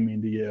this game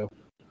mean to you?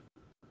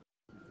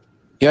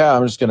 Yeah,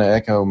 I'm just going to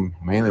echo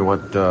mainly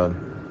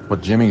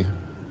what Jimmy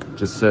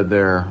just said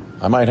there.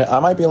 I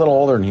might be a little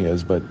older than he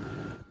is, but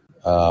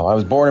I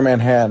was born in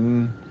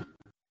Manhattan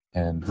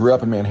and grew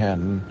up in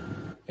Manhattan.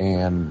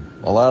 And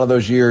a lot of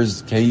those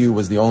years, KU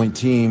was the only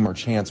team or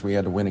chance we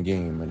had to win a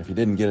game. And if you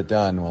didn't get it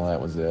done, well, that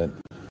was it.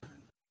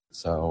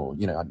 So,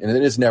 and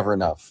it is never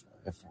enough.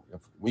 If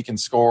we can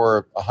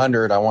score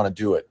 100, I want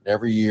to do it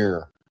every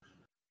year.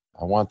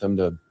 I want them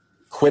to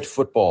quit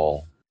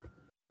football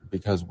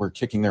because we're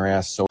kicking their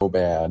ass so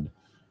bad.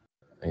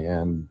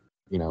 And,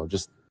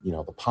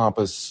 the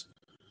pompous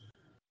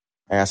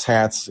ass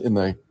hats in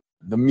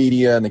the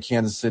media and the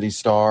Kansas City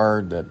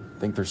Star that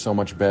think they're so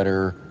much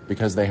better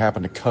because they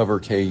happen to cover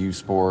KU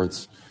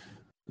sports.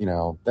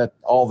 That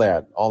all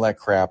that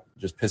crap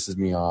just pisses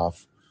me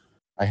off.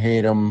 I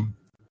hate them.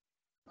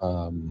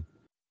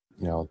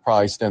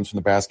 Probably stems from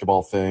the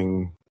basketball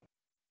thing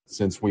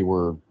since we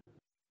were,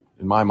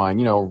 in my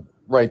mind,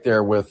 right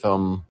there with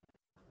them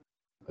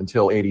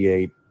until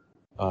 88.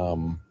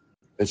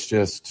 It's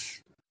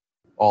just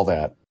all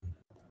that.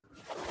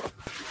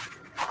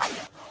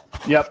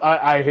 Yep,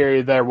 I hear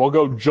you there. We'll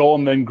go Joel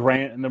and then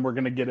Grant, and then we're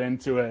going to get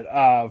into it.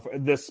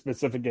 This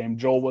specific game.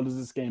 Joel, what does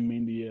this game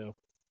mean to you?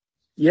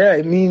 Yeah,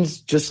 it means,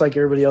 just like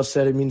everybody else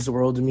said, it means the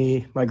world to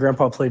me. My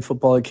grandpa played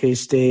football at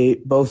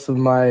K-State. Both of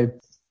my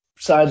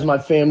sides of my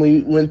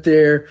family went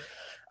there.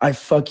 I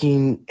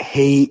fucking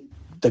hate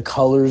the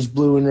colors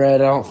blue and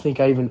red. I don't think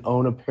I even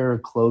own a pair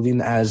of clothing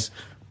that has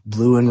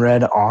blue and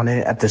red on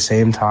it at the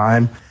same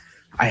time.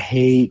 I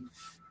hate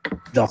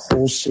the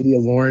whole city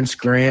of Lawrence.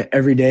 Grant,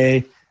 every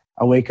day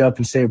I wake up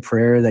and say a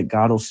prayer that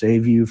God will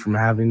save you from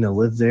having to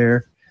live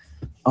there.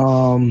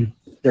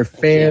 Their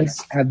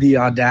fans have the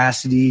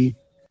audacity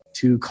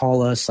to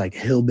call us like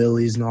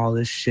hillbillies and all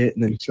this shit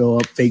and then show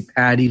up fake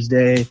Patty's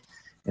Day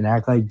and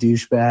act like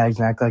douchebags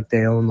and act like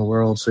they own the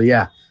world. So,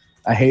 yeah,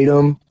 I hate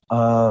them.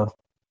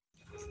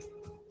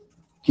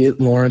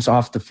 Get Lawrence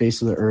off the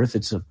face of the earth.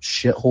 It's a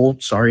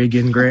shithole. Sorry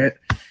again, Grant.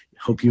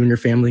 Hope you and your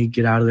family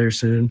get out of there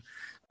soon.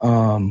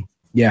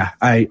 Yeah,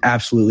 I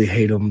absolutely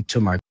hate them to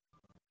my.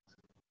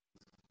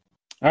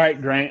 All right,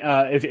 Grant.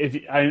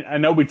 I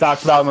know we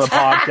talked about it on the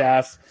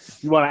podcast.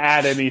 If you want to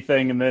add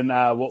anything, and then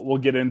we'll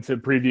get into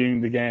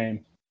previewing the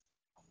game.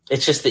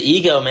 It's just the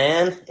ego,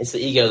 man. It's the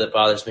ego that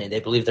bothers me.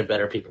 They believe they're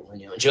better people than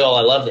you. And Joel,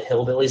 I love the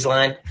hillbillies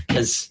line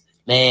because,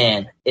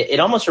 man, it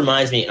almost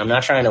reminds me. And I'm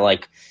not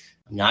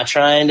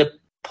trying to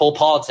pull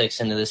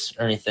politics into this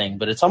or anything,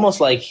 but it's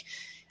almost like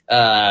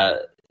a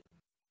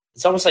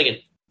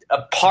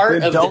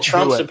part of the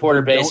Trump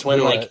supporter base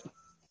when like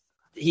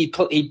he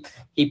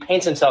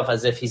paints himself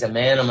as if he's a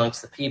man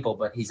amongst the people,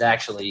 but he's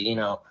actually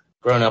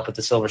grown up with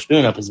the silver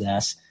spoon up his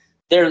ass.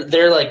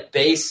 They're like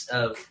base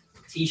of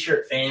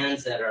T-shirt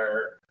fans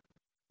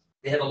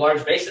they have a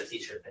large base of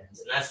T-shirt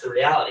fans, and that's the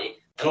reality.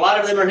 And a lot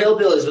of them are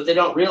hillbillies, but they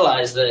don't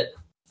realize that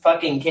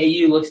fucking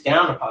KU looks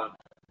down upon them.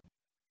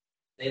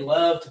 They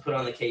love to put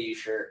on the KU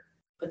shirt,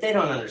 but they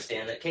don't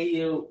understand that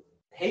KU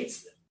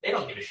hates them. They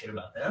don't give a shit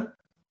about them.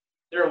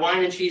 They're a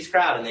wine and cheese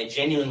crowd, and they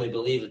genuinely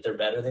believe that they're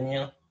better than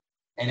you,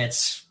 and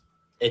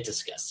it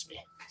disgusts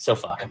me. So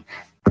fuck them.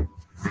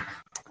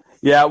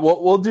 Yeah,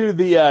 we'll do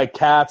the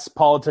Cats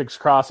politics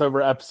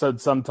crossover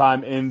episode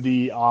sometime in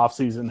the off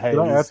season. Hey, Did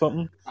I add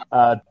something?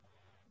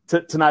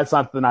 Tonight's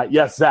not the night.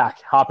 Yes,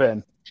 Zach, hop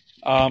in.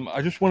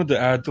 I just wanted to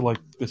add to like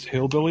this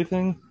hillbilly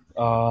thing.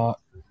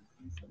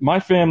 My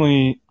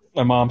family,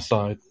 my mom's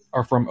side,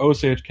 are from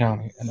Osage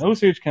County, and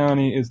Osage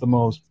County is the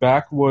most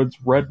backwoods,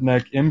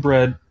 redneck,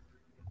 inbred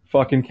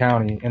fucking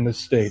county in the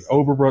state.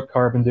 Overbrook,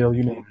 Carbondale,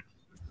 you name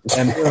it,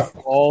 and they're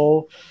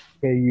all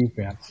KU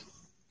fans.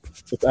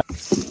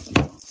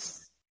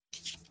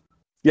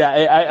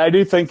 Yeah, I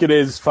do think it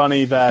is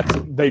funny that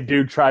they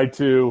do try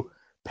to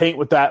paint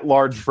with that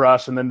large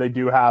brush, and then they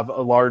do have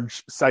a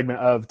large segment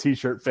of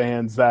T-shirt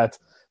fans that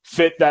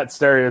fit that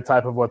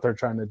stereotype of what they're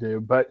trying to do.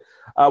 But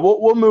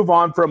we'll move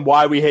on from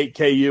why we hate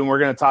KU, and we're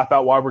going to talk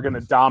about why we're going to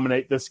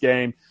dominate this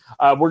game.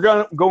 We're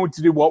going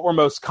to do what we're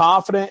most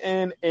confident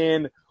in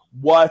and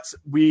what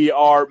we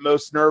are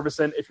most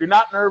nervous in. If you're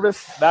not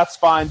nervous, that's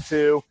fine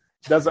too.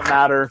 Doesn't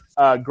matter.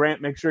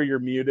 Grant, make sure you're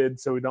muted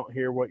so we don't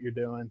hear what you're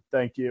doing.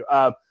 Thank you.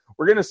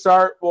 We're going to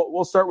start.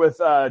 We'll start with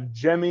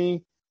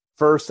Jimmy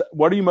first.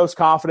 What are you most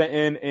confident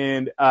in,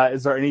 and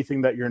is there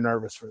anything that you're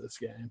nervous for this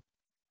game?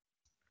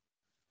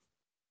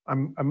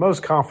 I'm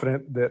most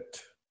confident that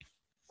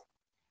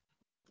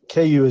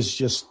KU is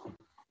just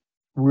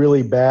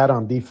really bad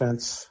on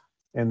defense,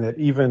 and that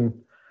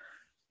even,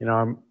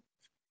 I'm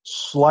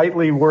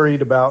slightly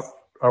worried about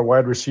our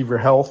wide receiver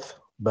health,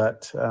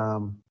 but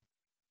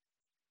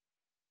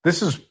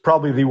this is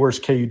probably the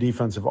worst KU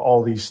defense of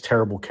all these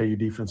terrible KU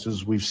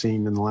defenses we've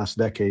seen in the last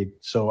decade.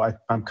 So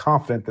I'm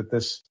confident that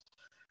this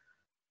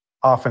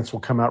offense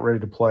will come out ready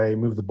to play,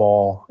 move the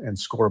ball, and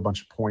score a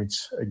bunch of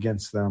points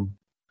against them.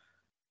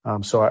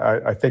 So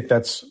I think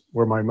that's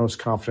where my most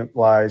confidence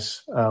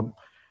lies.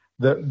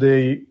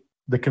 The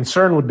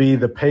concern would be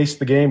the pace of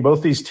the game.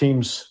 Both these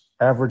teams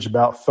average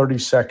about 30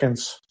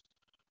 seconds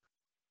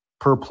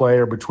per play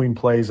or between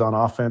plays on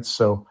offense.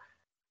 So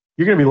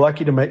you're going to be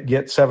lucky to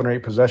get 7 or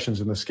 8 possessions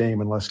in this game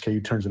unless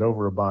KU turns it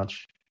over a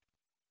bunch.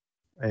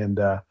 And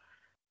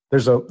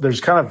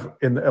there's kind of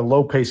in a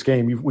low pace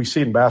game. We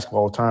see it in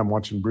basketball all the time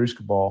watching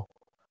Brewster ball.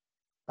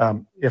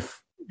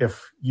 If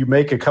you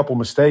make a couple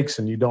mistakes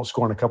and you don't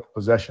score in a couple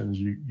possessions,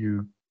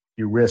 you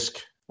risk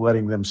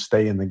letting them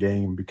stay in the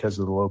game because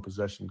of the low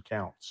possession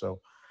count. So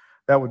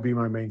that would be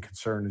my main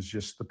concern, is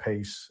just the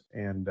pace,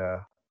 and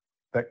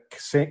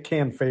that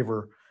can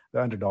favor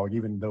the underdog,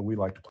 even though we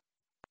like to play.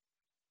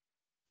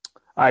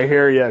 I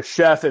hear you.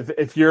 Chef,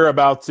 if you're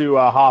about to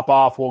hop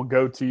off, we'll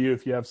go to you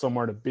if you have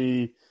somewhere to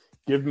be.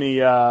 Give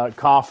me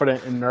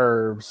confident and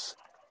nerves.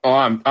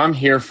 Oh, I'm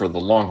here for the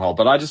long haul,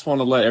 but I just want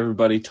to let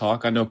everybody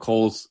talk. I know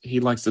he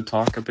likes to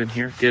talk up in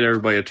here. Get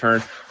everybody a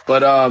turn.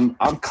 But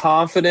I'm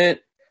confident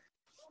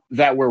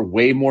that we're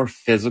way more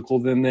physical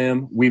than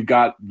them. We've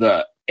got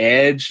the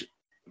edge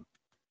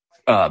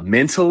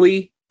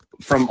mentally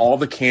from all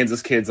the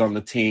Kansas kids on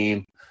the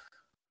team,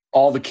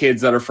 all the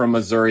kids that are from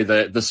Missouri,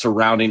 the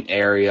surrounding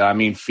area. I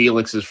mean,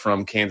 Felix is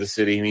from Kansas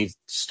City, and he's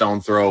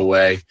stone throw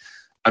away.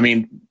 I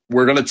mean,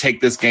 we're going to take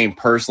this game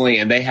personally,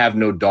 and they have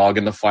no dog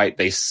in the fight.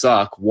 They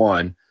suck,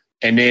 one,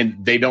 and then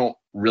they don't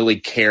really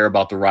care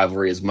about the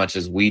rivalry as much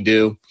as we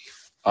do.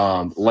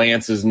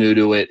 Lance is new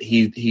to it.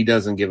 He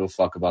doesn't give a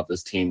fuck about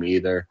this team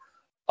either.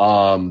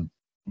 But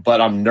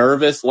I'm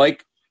nervous,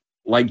 like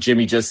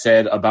Jimmy just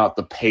said, about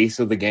the pace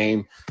of the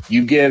game.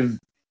 They've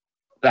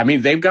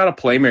got a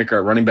playmaker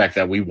at running back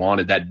that we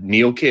wanted. That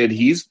Neal kid,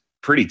 he's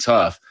pretty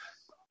tough.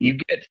 You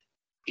give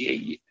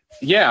him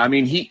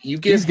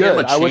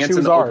a chance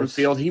in the open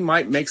field, he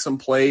might make some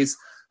plays.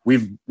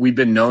 We've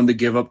been known to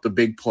give up the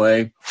big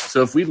play.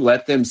 So if we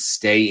let them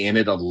stay in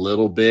it a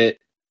little bit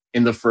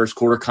in the first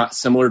quarter,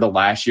 similar to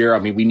last year, I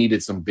mean, we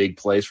needed some big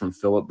plays from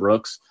Phillip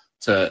Brooks.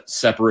 to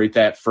separate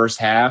that first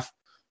half.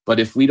 But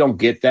if we don't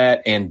get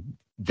that and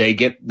they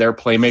get their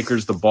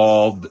playmakers the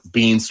ball,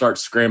 Bean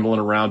starts scrambling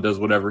around, does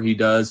whatever he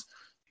does,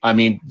 I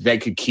mean, they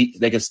could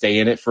stay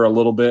in it for a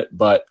little bit.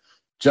 But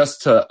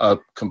just to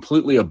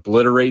completely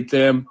obliterate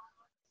them,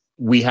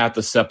 we have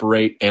to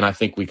separate, and I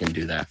think we can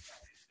do that.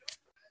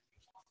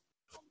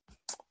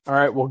 All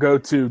right, we'll go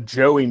to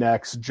Joey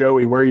next.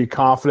 Joey, where are you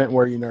confident?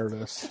 Where are you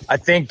nervous? I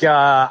think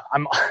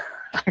I'm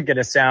going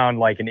to sound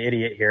like an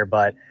idiot here,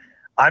 but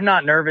I'm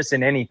not nervous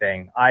in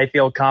anything. I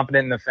feel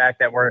confident in the fact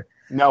that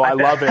I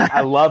love it.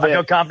 I love it. I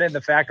feel confident in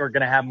the fact we're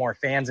going to have more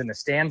fans in the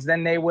stands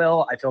than they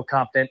will. I feel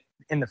confident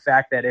in the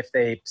fact that if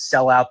they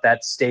sell out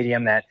that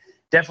stadium that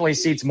definitely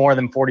seats more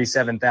than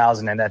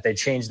 47,000 and that they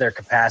change their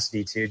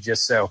capacity to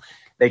just so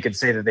they could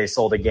say that they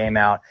sold a game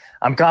out.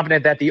 I'm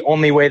confident that the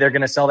only way they're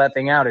going to sell that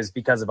thing out is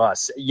because of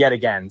us yet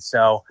again.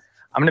 So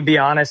I'm going to be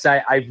honest.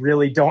 I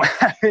really don't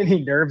have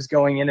any nerves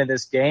going into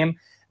this game.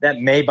 That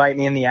may bite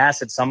me in the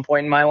ass at some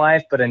point in my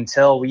life, but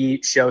until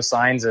we show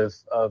signs of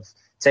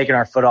taking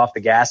our foot off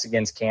the gas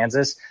against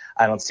Kansas,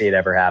 I don't see it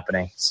ever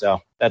happening.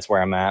 So that's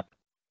where I'm at.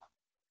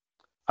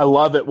 I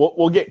love it.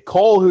 We'll get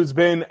Cole, who's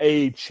been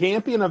a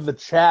champion of the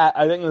chat.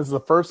 I think this is the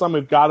first time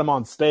we've got him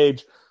on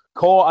stage.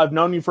 Cole, I've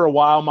known you for a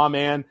while, my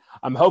man.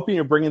 I'm hoping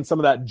you're bringing some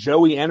of that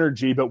Joey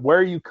energy, but where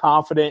are you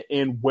confident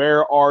and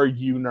where are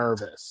you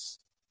nervous?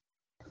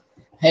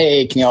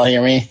 Hey, can y'all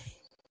hear me?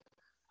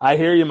 I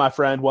hear you, my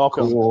friend.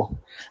 Welcome. Cool.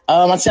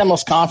 I'd say I'm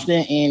most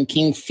confident in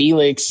King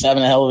Felix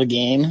having a hell of a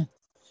game.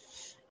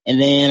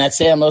 And then I'd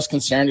say I'm most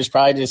concerned is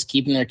probably just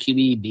keeping their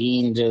QB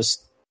Bean,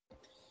 just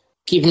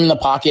keep him in the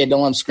pocket,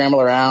 don't let him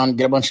scramble around,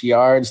 get a bunch of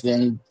yards,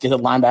 then get the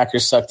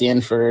linebackers sucked in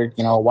for,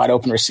 a wide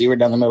open receiver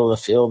down the middle of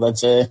the field.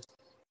 That's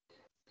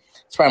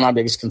probably my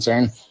biggest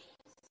concern.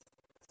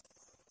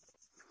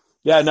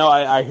 Yeah, no,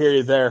 I hear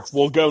you there.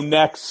 We'll go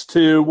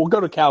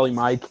to Cali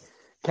Mike.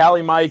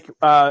 Cali Mike,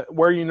 where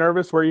are you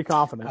nervous? Where are you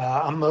confident?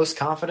 I'm most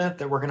confident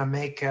that we're going to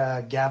make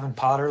Gavin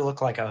Potter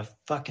look like a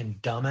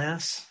fucking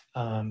dumbass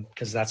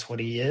because that's what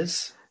he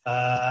is.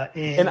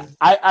 And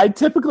I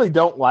typically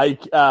don't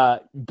like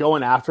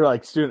going after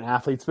like student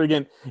athletes, but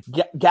again,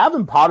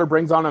 Gavin Potter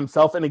brings on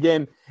himself. And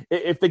again,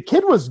 if the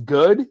kid was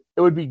good,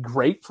 it would be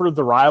great for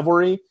the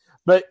rivalry.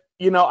 But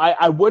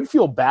I would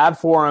feel bad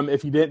for him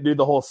if he didn't do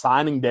the whole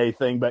signing day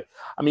thing. But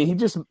I mean, he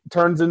just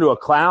turns into a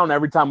clown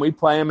every time we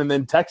play him. And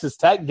then Texas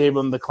Tech gave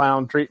him the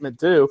clown treatment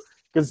too,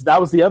 because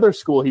that was the other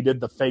school he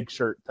did the fake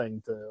shirt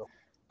thing to.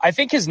 I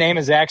think his name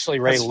is actually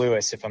Ray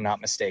Lewis, if I'm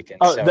not mistaken.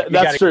 Oh, so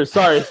that's true.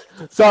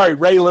 Sorry,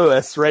 Ray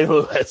Lewis.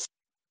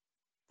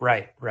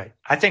 Right.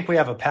 I think we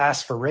have a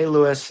pass for Ray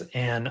Lewis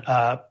and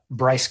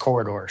Bryce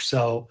Corridor.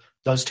 So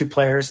those two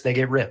players, they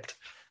get ripped.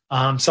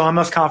 So I'm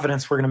most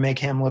confident we're going to make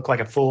him look like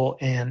a fool.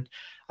 And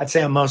I'd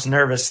say I'm most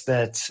nervous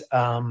that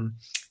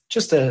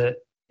just the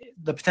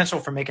potential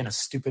for making a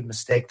stupid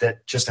mistake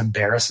that just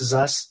embarrasses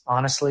us,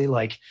 honestly.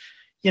 Like,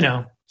 you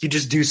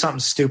just do something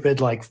stupid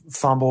like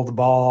fumble the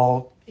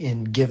ball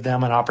and give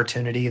them an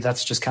opportunity.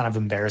 That's just kind of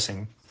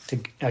embarrassing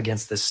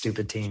against this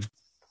stupid team.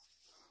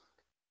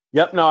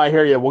 Yep, no, I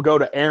hear you. We'll go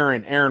to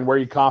Aaron. Aaron, where are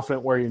you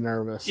confident? Where are you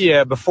nervous?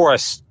 Yeah, before I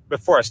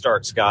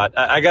start, Scott,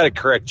 I got to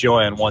correct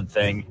Joey on one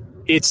thing.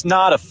 It's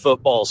not a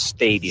football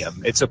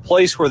stadium. It's a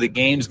place where the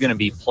game's going to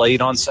be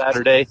played on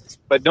Saturday,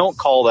 but don't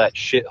call that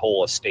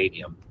shithole a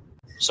stadium.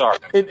 Sorry.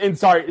 And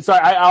sorry.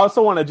 I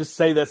also want to just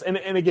say this, and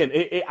again,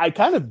 I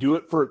kind of do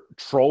it for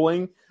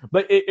trolling,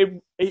 but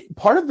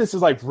part of this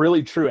is like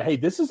really true. Hey,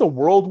 this is a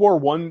World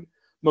War I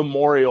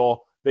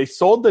memorial. They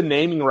sold the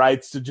naming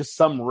rights to just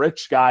some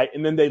rich guy,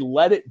 and then they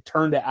let it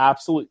turn to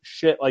absolute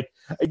shit. Like,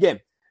 again,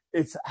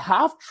 it's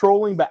half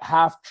trolling but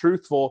half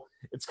truthful.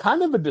 It's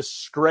kind of a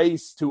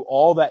disgrace to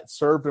all that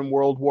served in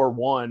World War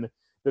I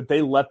that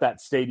they let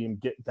that stadium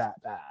get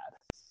that bad.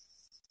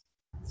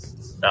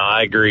 No,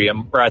 I agree.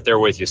 I'm right there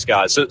with you,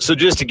 Scott. So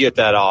just to get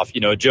that off,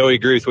 Joey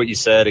agreed with what you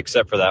said,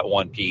 except for that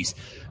one piece.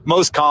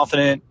 Most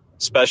confident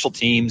special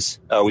teams.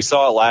 We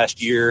saw it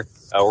last year.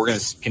 We're going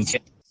to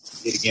continue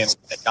it again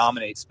and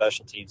dominate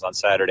special teams on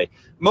Saturday.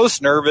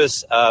 Most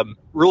nervous,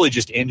 really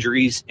just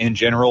injuries in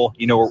general.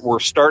 We're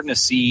starting to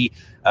see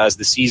as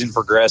the season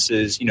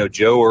progresses,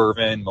 Joe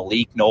Irvin,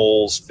 Malik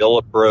Knowles,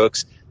 Phillip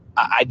Brooks.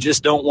 I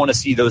just don't want to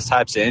see those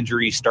types of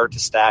injuries start to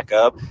stack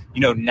up,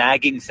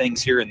 nagging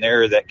things here and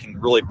there that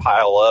can really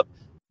pile up.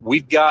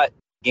 We've got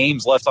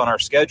games left on our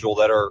schedule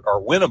that are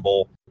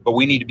winnable, but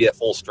we need to be at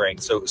full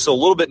strength. So a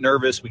little bit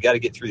nervous. We got to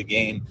get through the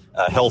game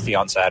healthy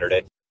on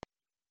Saturday.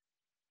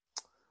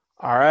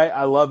 All right.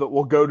 I love it.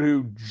 We'll go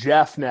to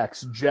Jeff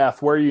next.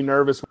 Jeff, where are you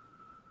nervous?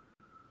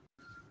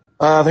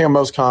 I think I'm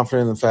most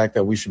confident in the fact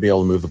that we should be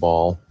able to move the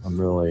ball.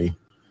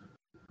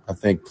 I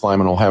think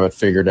Kleiman will have it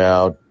figured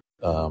out.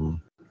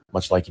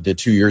 Much like he did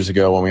 2 years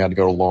ago when we had to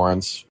go to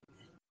Lawrence.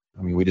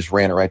 I mean, we just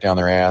ran it right down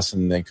their ass,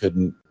 and they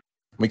couldn't.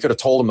 We could have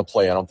told them to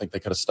play. I don't think they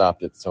could have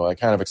stopped it. So I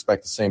kind of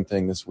expect the same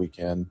thing this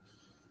weekend.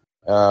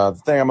 The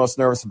thing I'm most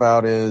nervous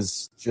about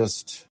is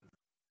just,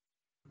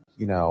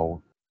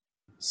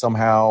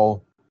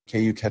 somehow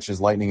KU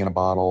catches lightning in a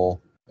bottle,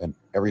 and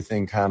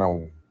everything kind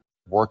of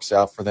works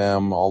out for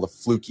them, all the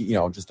fluky,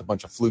 just a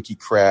bunch of fluky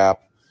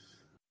crap.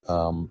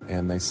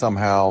 And they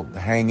somehow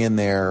hang in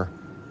there,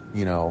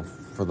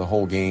 for the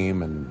whole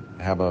game and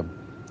have a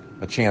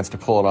chance to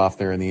pull it off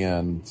there in the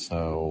end.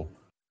 So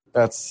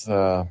that's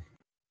what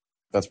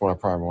I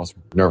probably was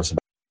nervous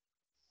about.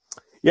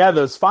 Yeah,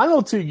 those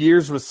final 2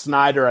 years with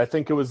Snyder, I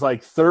think it was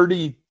like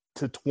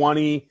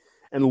 30-20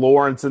 in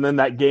Lawrence, and then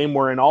that game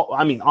where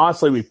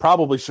honestly, we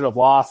probably should have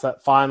lost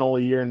that final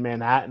year in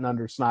Manhattan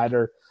under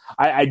Snyder.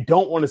 I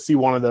don't want to see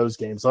one of those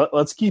games.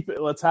 Let's keep it.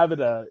 Let's have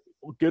it a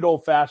good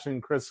old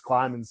fashioned Chris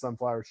Kleiman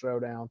Sunflower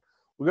Showdown.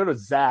 We'll go to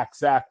Zach.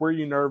 Zach, were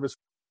you nervous?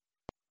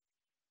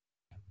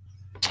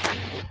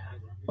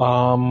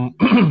 Well,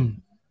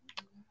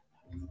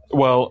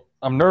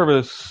 I'm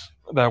nervous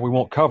that we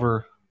won't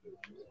cover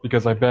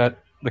because I bet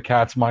the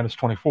Cats minus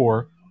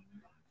 24.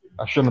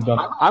 I shouldn't have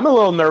done it. I'm a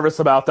little nervous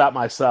about that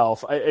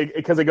myself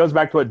because it goes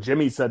back to what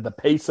Jimmy said, the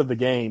pace of the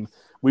game.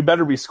 We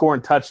better be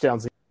scoring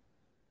touchdowns.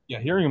 Yeah,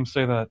 hearing him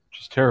say that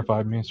just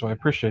terrified me, so I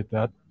appreciate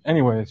that.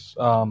 Anyways,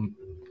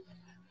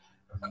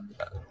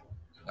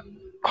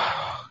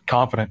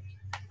 confident.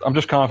 I'm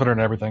just confident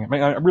in everything. I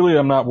mean,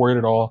 I'm not worried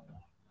at all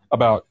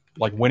about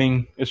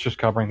winning. It's just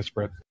covering the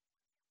spread.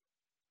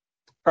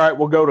 All right,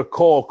 we'll go to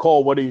Cole.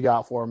 Cole, what do you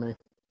got for me?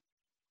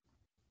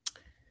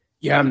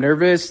 Yeah, I'm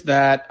nervous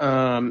that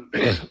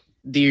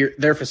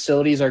their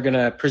facilities are going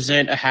to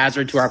present a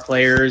hazard to our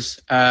players.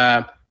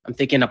 I'm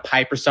thinking a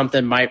pipe or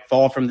something might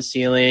fall from the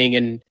ceiling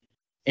and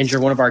injure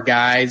one of our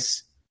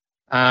guys.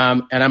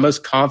 And I'm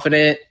most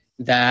confident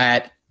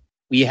that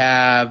we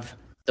have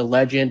the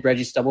legend,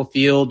 Reggie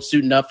Stubblefield,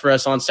 suiting up for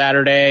us on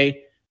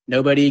Saturday.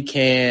 Nobody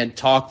can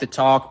talk the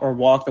talk or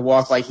walk the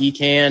walk like he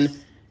can.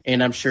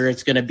 And I'm sure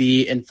it's going to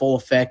be in full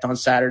effect on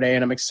Saturday.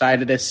 And I'm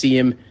excited to see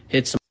him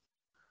hit some.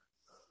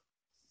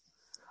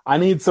 I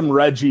need some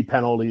Reggie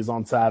penalties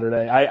on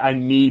Saturday. I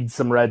need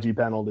some Reggie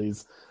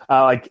penalties.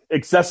 Like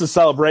excessive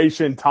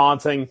celebration,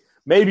 taunting,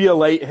 maybe a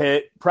late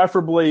hit,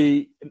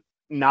 preferably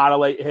not a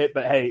late hit.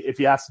 But, hey, if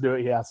he has to do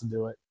it, he has to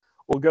do it.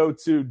 We'll go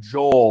to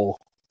Joel.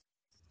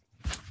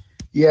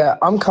 Yeah,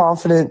 I'm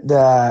confident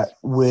that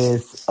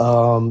with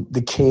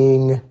the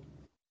king,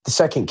 the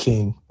second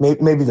king,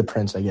 maybe the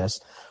prince, I guess,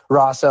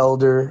 Ross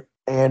Elder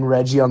and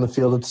Reggie on the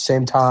field at the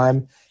same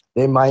time,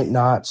 they might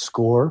not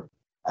score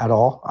at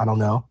all. I don't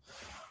know.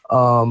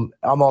 I'm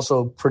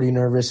also pretty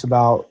nervous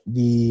about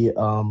the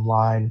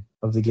line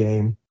of the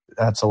game.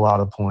 That's a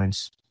lot of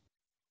points,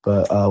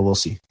 but we'll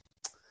see.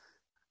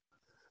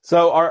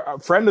 So our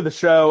friend of the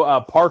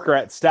show, Parker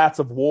at Stats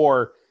of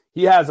War,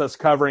 he has us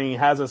covering. He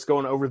has us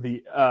going over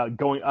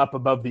going up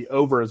above the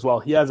over as well.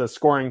 He has us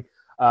scoring.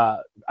 I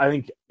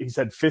think he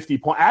said 50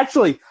 points.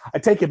 Actually, I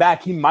take it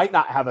back. He might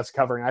not have us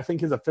covering. I think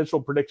his official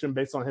prediction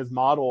based on his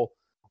model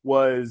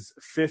was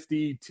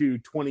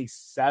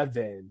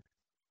 50-27.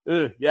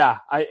 Yeah.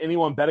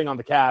 Anyone betting on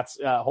the Cats,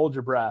 hold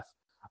your breath.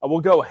 We'll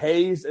go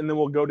Hayes, and then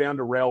we'll go down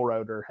to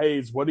Railroader.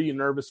 Hayes, what are you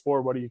nervous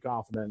for? What are you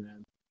confident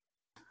in?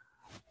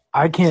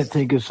 I can't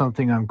think of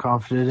something I'm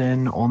confident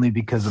in only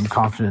because I'm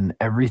confident in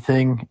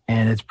everything,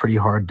 and it's pretty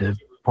hard to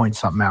point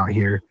something out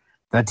here.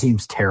 That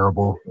team's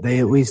terrible. They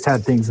at least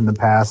had things in the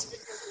past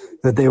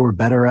that they were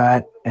better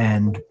at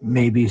and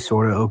maybe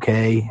sort of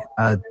okay.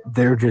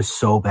 They're just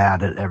so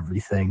bad at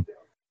everything.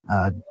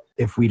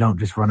 If we don't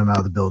just run them out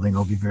of the building,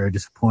 I'll be very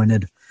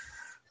disappointed.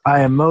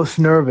 I am most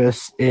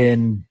nervous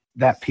in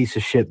that piece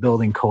of shit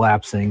building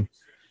collapsing.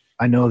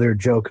 I know their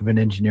joke of an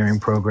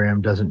engineering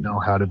program doesn't know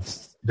how to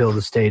build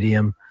a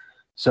stadium.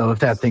 So if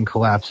that thing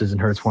collapses and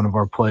hurts one of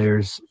our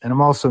players, and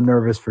I'm also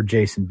nervous for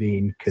Jason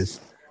Bean because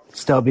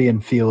Stubby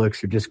and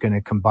Felix are just going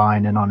to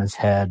combine in on his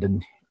head,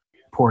 and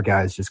poor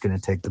guy's just going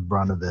to take the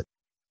brunt of it.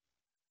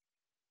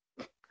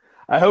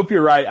 I hope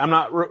you're right. I'm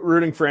not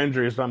rooting for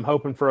injuries, but I'm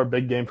hoping for a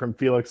big game from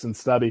Felix and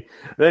Stubby.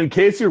 Then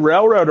Casey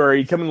Railroader, are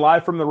you coming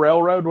live from the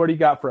railroad? What do you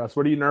got for us?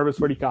 What are you nervous?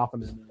 What are you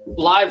confident in?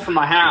 Live from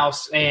my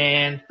house,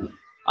 and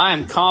I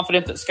am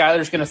confident that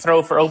Skyler's going to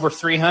throw for over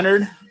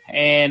 300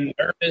 and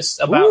nervous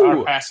about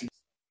our passing.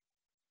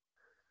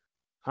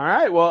 All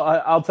right, well,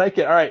 I'll take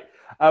it. All right,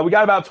 we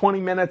got about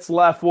 20 minutes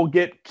left. We'll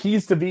get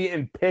keys to V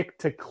and pick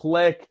to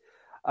click.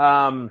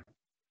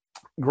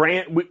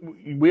 Grant,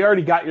 we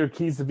already got your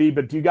keys to V,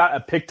 but do you got a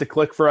pick to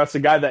click for us? A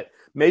guy that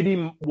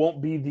maybe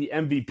won't be the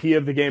MVP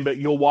of the game, but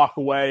you'll walk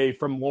away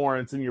from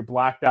Lawrence in your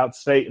blacked out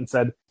state and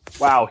said,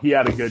 wow, he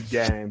had a good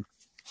game.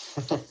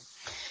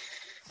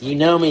 You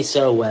know me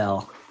so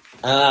well.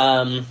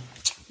 Man,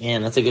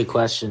 that's a good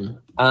question.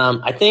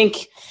 I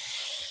think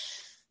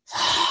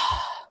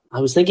I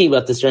was thinking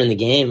about this during the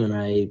game, and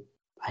I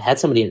had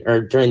somebody,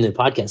 or during the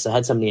podcast, I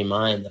had somebody in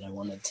mind that I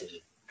wanted to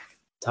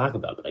talk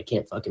about, but I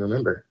can't fucking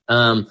remember.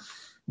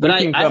 But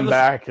I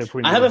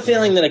have a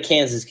feeling that a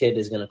Kansas kid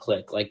is going to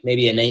click, like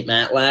maybe a Nate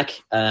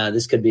Matlack.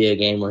 This could be a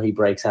game where he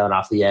breaks out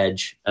off the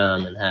edge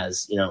and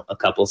has, a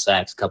couple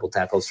sacks, a couple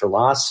tackles for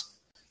loss.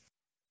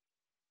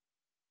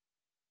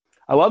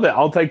 I love it.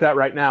 I'll take that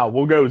right now.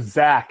 We'll go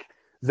Zach.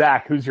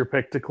 Zach, who's your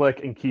pick to click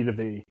and key to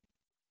V?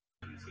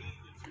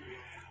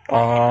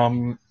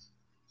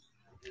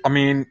 I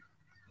mean,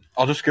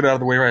 I'll just get out of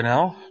the way right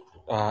now.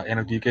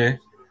 Anodike,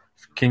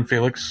 King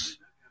Felix.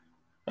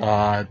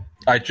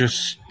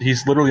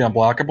 He's literally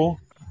unblockable.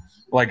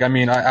 Like, I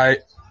mean, I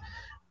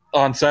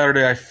on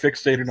Saturday I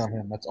fixated on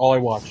him. That's all I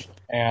watched,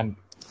 and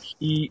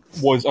he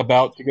was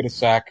about to get a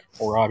sack,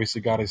 or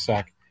obviously got a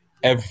sack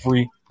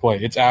every play.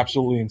 It's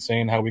absolutely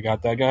insane how we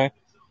got that guy.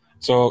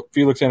 So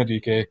Felix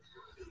Anodike,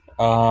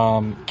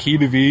 Key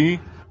to V,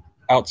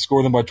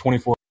 outscore them by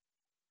 24.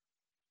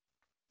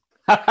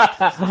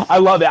 I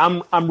love it.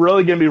 I'm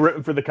really going to be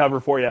rooting for the cover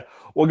for you.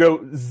 We'll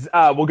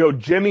go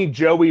Jimmy,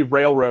 Joey,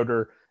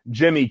 Railroader.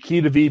 Jimmy,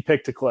 Key to V,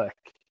 pick to click.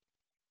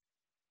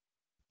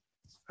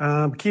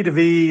 Key to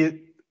V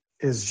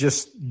is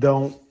just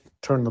don't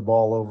turn the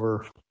ball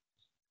over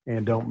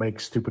and don't make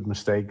stupid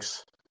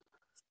mistakes.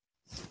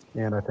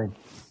 And I think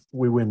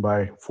we win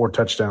by 4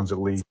 touchdowns at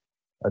least.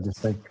 I just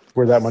think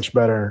we're that much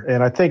better.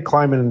 And I think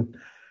Kleiman,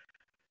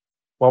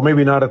 while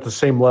maybe not at the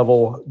same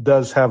level,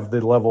 does have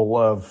the level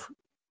of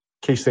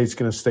K-State's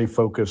going to stay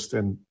focused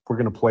and we're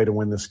going to play to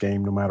win this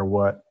game no matter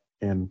what.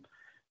 And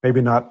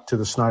maybe not to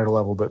the Snyder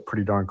level, but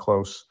pretty darn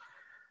close.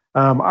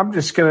 I'm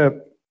going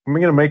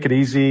to make it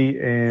easy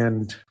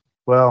and,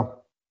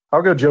 well,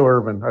 I'll go Joe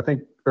Irvin. I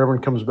think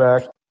Irvin comes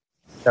back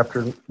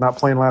after not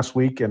playing last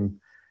week and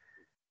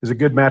is a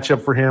good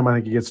matchup for him. I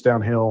think he gets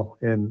downhill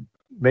and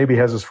maybe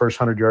has his first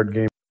 100-yard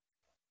game.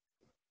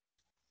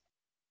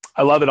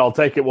 I love it. I'll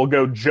take it. We'll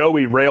go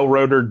Joey,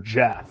 Railroader,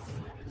 Jeff.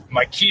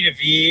 My key to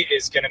V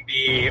is going to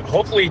be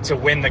hopefully to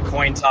win the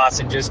coin toss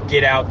and just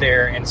get out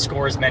there and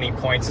score as many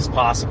points as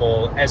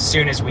possible as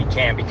soon as we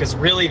can, because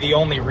really the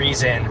only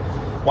reason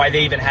why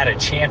they even had a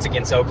chance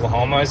against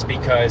Oklahoma is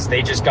because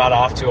they just got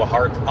off to a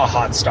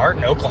hot start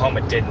and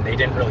Oklahoma didn't. They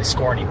didn't really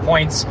score any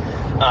points.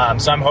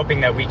 So I'm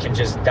hoping that we can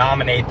just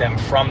dominate them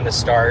from the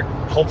start,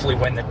 hopefully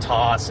win the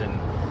toss, and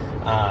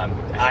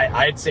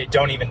I'd say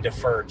don't even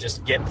defer,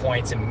 just get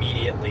points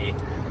immediately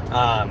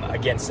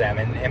against them.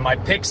 And my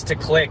picks to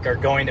click are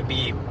going to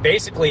be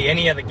basically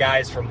any of the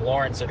guys from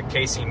Lawrence or the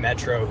KC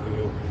Metro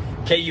who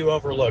KU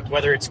overlooked,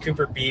 whether it's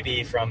Cooper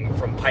Beebe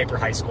from Piper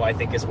High School, I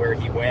think is where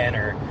he went,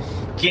 or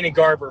Keenan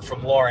Garber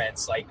from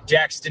Lawrence, like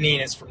Jack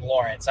Stanine is from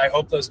Lawrence. I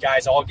hope those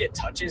guys all get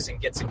touches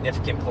and get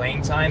significant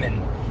playing time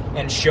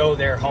and show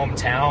their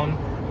hometown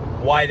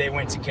why they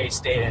went to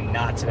K-State and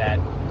not to that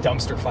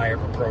dumpster fire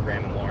of a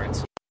program in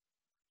Lawrence.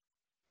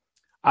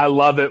 I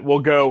love it. We'll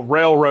go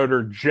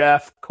Railroader,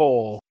 Jeff,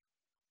 Cole.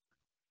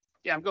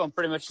 Yeah, I'm going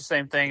pretty much the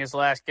same thing as the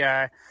last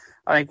guy.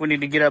 I think we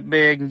need to get up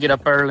big and get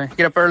up early.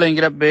 Get up early and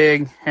get up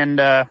big.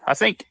 And I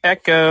think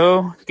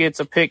Echo gets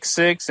a pick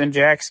 6 and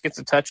Jax gets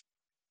a touch.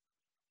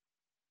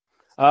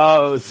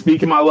 Oh,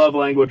 speaking my love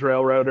language,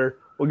 Railroader.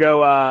 We'll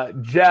go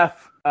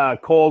Jeff,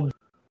 Cole.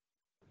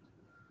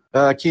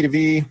 Key to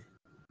V,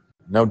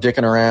 no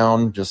dicking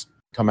around. Just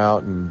come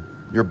out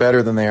and you're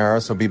better than they are,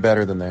 so be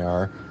better than they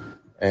are.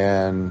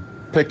 And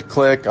pick to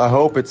click. I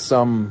hope it's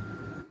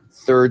some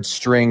third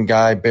string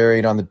guy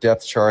buried on the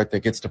depth chart that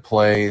gets to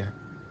play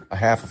a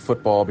half of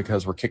football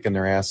because we're kicking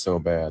their ass so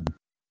bad.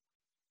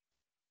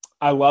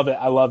 I love it.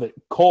 I love it.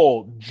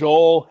 Cole,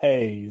 Joel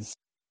Hayes.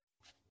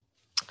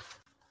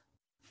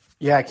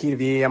 Yeah, key to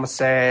V, I'm going to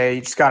say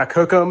you just got to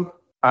cook them.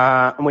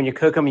 And when you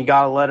cook them, you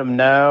got to let them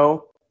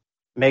know.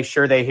 Make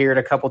sure they hear it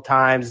a couple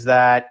times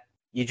that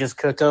you just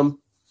cooked them.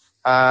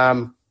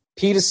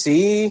 P to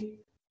C,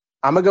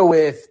 I'm going to go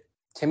with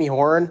Timmy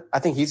Horn. I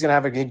think he's going to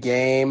have a good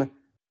game.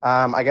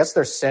 I guess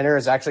their center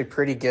is actually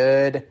pretty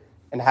good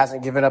and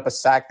hasn't given up a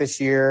sack this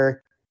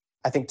year.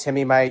 I think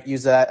Timmy might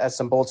use that as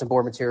some bulletin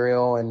board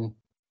material and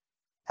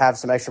have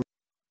some extra.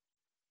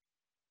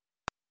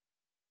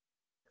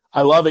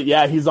 I love it.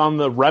 Yeah, he's on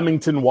the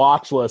Remington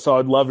watch list, so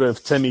I'd love it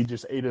if Timmy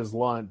just ate his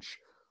lunch.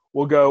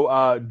 We'll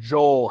go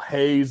Joel,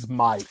 Hayes,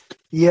 Mike.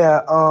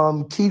 Yeah,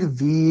 key to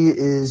V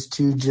is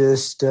to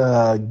just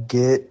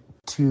get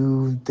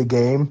to the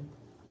game.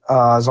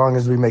 As long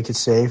as we make it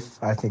safe,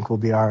 I think we'll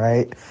be all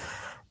right.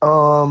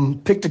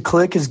 Pick to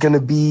click is going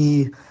to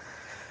be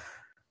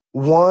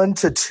 1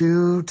 to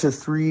 2 to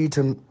 3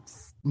 to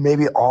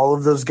maybe all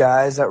of those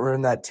guys that were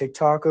in that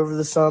TikTok over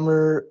the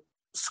summer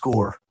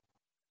score.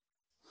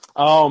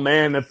 Oh,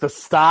 man, if the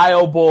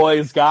Style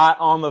Boys got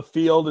on the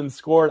field and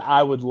scored,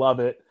 I would love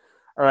it.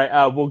 All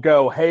right, we'll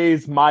go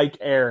Hayes, Mike,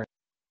 Aaron.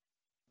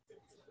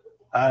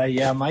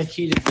 Yeah, my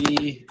key to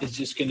V is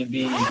just going to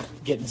be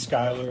getting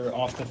Skyler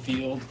off the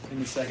field in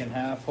the second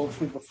half,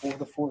 hopefully before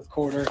the fourth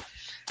quarter.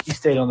 He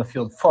stayed on the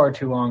field far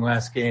too long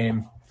last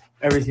game.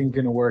 Everything's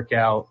going to work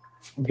out.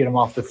 We'll get him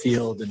off the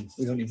field, and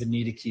we don't even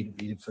need a key to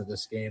V for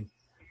this game.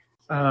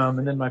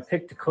 And then my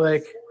pick to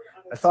click,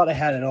 I thought I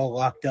had it all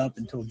locked up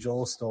until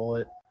Joel stole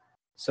it.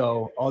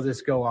 So I'll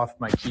just go off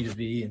my key to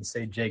V and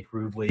say Jake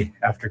Rubley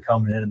after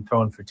coming in and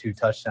throwing for 2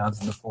 touchdowns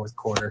in the fourth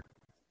quarter.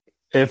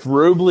 If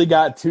Rubley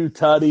got 2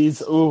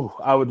 tutties, ooh,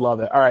 I would love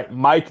it. All right,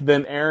 Mike,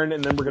 then Aaron,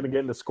 and then we're going to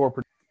get into score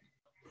prediction.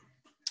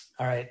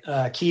 All right,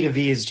 key to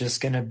V is just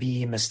going to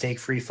be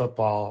mistake-free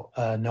football.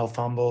 No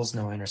fumbles,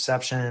 no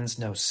interceptions,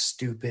 no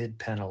stupid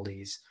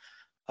penalties.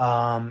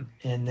 And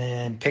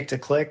then pick to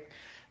click,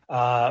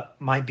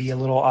 Might be a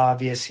little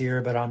obvious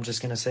here, but I'm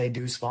just going to say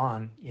Deuce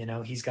Vaughn.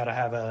 He's got to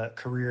have a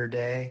career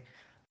day.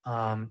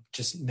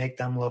 Just make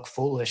them look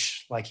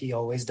foolish like he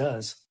always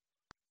does.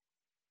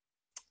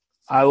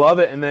 I love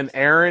it. And then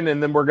Aaron,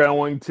 and then we're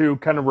going to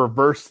kind of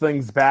reverse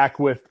things back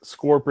with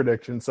score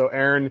prediction. So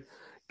Aaron,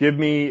 give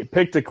me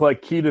pick to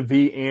click, key to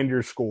V, and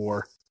your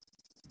score.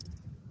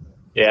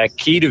 Yeah,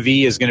 key to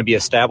V is going to be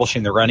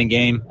establishing the running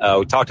game.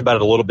 We talked about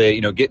it a little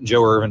bit, getting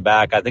Joe Irvin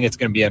back. I think it's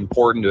going to be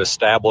important to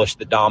establish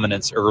the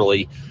dominance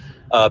early.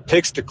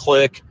 Picks to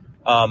click,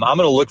 I'm going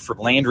to look for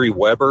Landry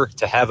Weber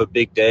to have a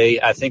big day.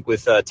 I think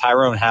with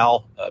Tyrone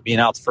Howell being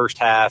out the first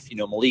half,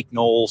 Malik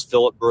Knowles,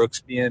 Phillip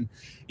Brooks being,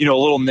 a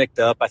little nicked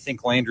up, I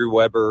think Landry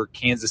Weber,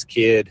 Kansas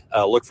kid,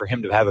 look for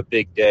him to have a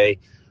big day.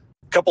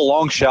 A couple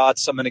long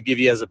shots I'm going to give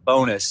you as a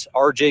bonus.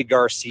 RJ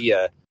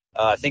Garcia,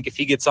 I think if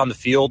he gets on the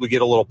field, we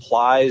get a little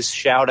Plies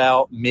shout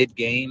out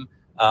mid-game.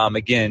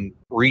 Again,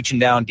 reaching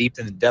down deep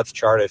in the depth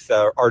chart if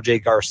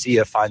RJ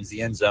Garcia finds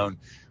the end zone.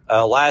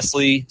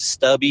 Lastly,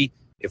 Stubby,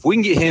 if we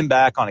can get him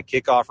back on a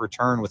kickoff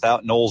return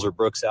without Knowles or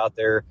Brooks out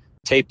there,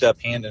 taped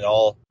up hand and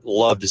all,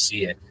 love to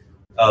see it.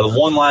 The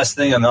one last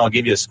thing, and then I'll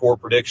give you a score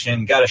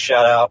prediction. Got to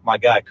shout out my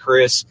guy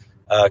Chris.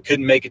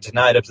 Couldn't make it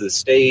tonight up to the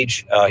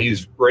stage. He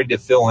was ready to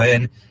fill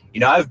in.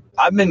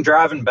 I've been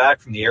driving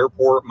back from the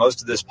airport,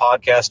 most of this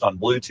podcast on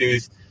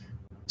Bluetooth.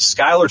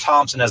 Skylar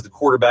Thompson has the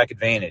quarterback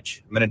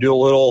advantage. I'm going to do a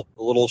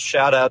little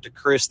shout out to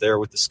Chris there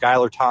with the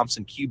Skylar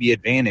Thompson QB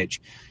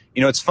advantage.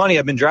 It's funny.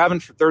 I've been driving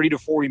for 30 to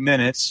 40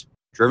 minutes,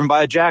 driven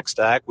by a Jack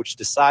Stack, which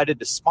decided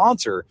to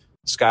sponsor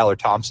Skylar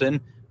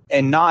Thompson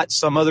and not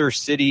some other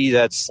city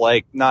that's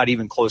like not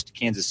even close to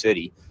Kansas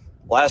City.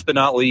 Last but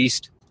not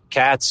least,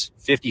 Cats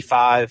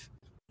 55,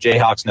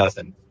 Jayhawks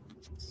nothing.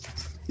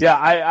 Yeah,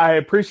 I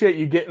appreciate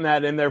you getting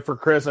that in there for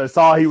Chris. I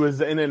saw he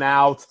was in and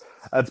out.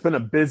 It's been a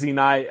busy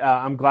night.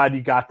 I'm glad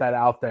you got that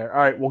out there. All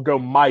right, we'll go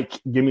Mike.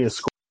 Give me a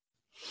score.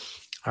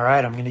 All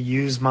right, I'm going to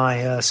use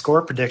my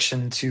score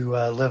prediction to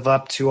live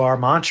up to our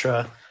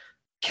mantra.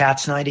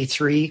 Cats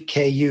 93,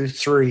 KU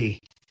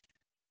 3.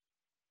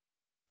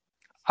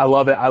 I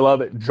love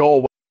it.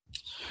 Joel.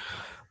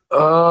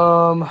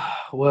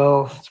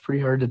 Well, it's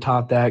pretty hard to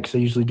top that because I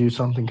usually do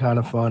something kind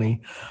of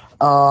funny.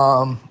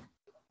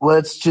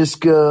 Let's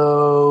just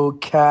go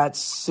Cats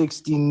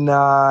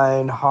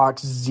 69,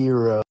 Hawks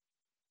 0.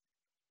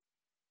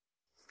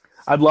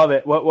 I'd love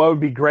it. What would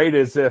be great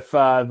is if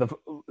the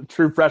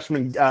true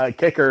freshman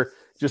kicker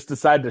just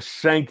decided to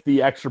shank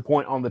the extra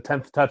point on the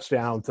 10th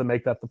touchdown to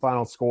make that the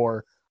final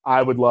score.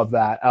 I would love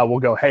that. We'll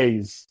go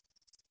Hayes.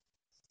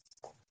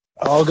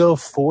 I'll go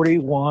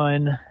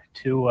 41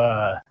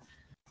 to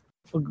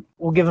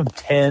we'll give him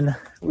 10.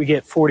 We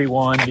get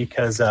 41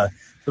 because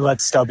we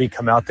let Stubby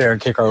come out there and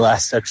kick our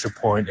last extra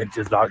point. It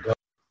did not go.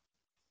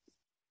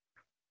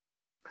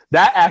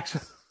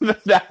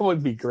 That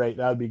would be great.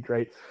 That would be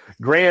great.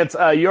 Grant,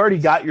 you already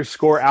got your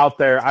score out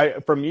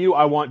there. From you,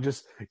 I want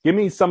just give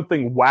me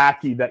something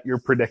wacky that you're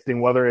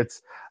predicting, whether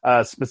it's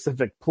a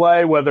specific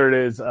play, whether it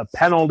is a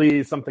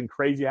penalty, something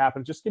crazy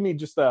happens. Just give me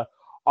just a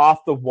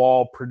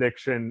off-the-wall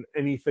prediction,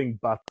 anything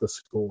but the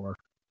score.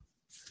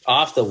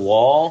 Off the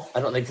wall? I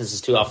don't think this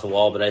is too off the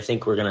wall, but I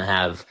think we're going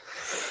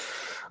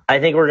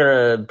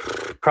to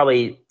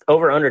probably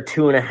over under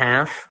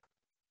 2.5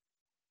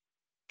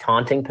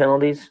 taunting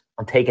penalties.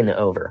 I'm taking the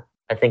over.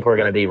 I think we're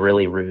going to be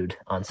really rude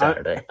on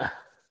Saturday.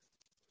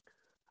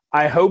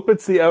 I hope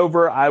it's the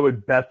over. I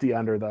would bet the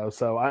under though,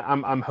 so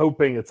I'm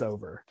hoping it's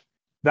over.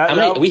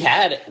 We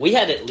had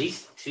at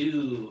least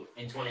 2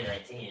 in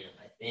 2019,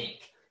 I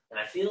think, and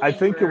I feel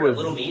like it was a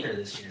little meaner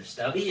this year.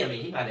 Stubby, I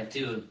mean, he might have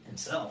 2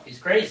 himself. He's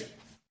crazy.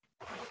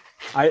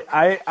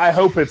 I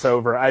hope it's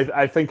over.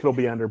 I think it'll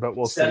be under, but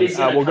we'll Stubby's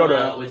see. We'll go to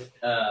out with.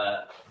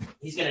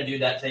 He's going to do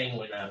that thing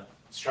when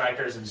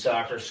strikers and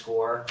soccer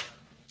score.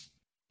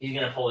 He's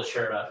going to pull his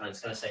shirt up and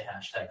it's going to say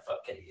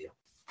 #FuckKU.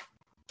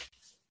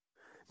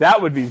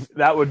 That would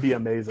be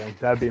amazing.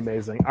 That'd be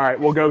amazing. All right,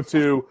 we'll go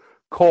to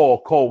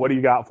Cole. Cole, what do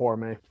you got for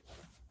me?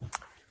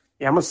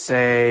 Yeah, I'm going to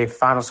say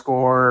final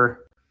score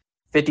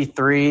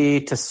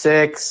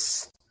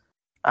 53-6.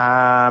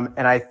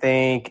 And I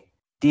think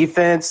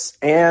defense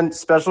and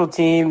special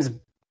teams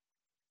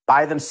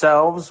by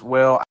themselves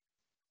will.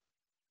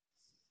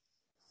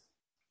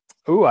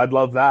 Ooh, I'd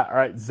love that. All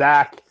right,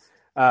 Zach,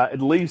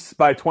 at least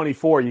by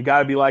 24, you got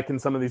to be liking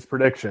some of these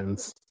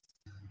predictions.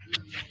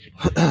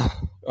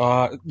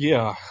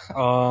 Yeah.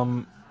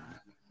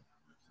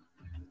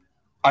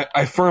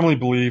 I firmly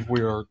believe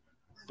we are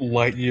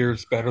light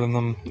years better than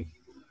them.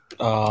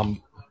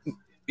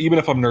 Even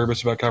if I'm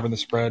nervous about covering the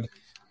spread,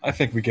 I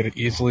think we get it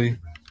easily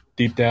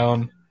deep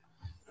down.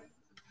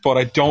 But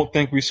I don't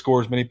think we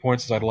score as many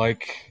points as I'd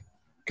like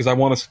because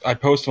I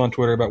posted on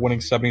Twitter about winning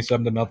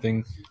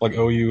 77-0 like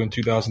OU in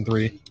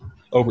 2003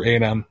 over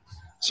A&M.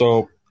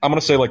 So I'm going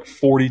to say like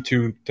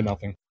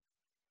 42-0.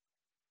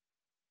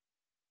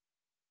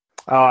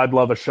 Oh, I'd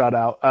love a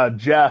shutout.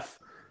 Jeff,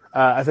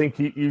 I think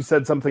you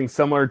said something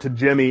similar to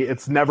Jimmy.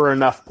 It's never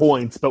enough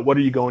points, but what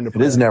are you going to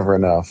play? It is never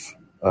enough.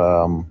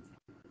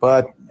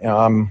 But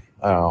I'm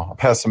I don't know, a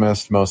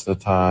pessimist most of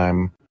the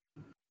time.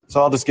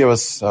 So I'll give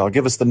us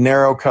the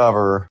narrow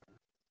cover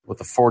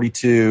with a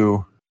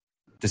 42-16.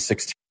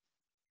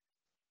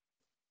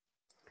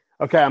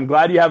 Okay, I'm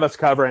glad you have us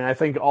covering. I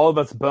think all of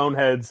us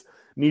boneheads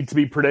need to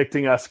be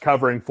predicting us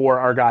covering for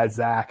our guy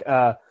Zach.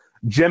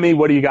 Jimmy,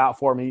 what do you got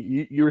for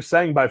me? You were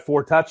saying by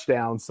 4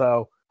 touchdowns,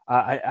 so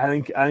I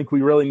think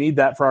we really need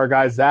that for our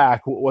guy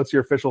Zach. What's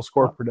your official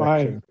score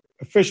prediction? My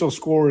official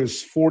score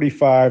is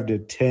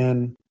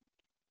 45-10.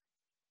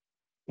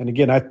 And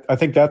again, I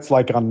think that's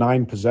like on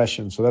 9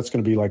 possessions, so that's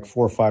going to be like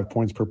 4 or 5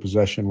 points per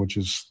possession, which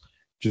is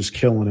just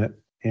killing it.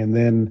 And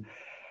then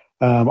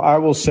I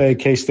will say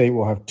K-State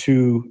will have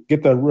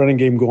get the running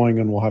game going,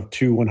 and we'll have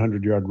 2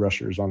 100-yard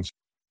rushers on.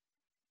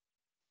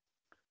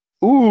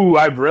 Ooh,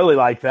 I really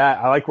like that.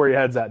 I like where your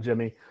head's at,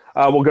 Jimmy.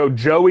 We'll go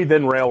Joey,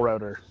 then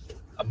Railroader.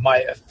 My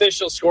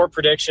official score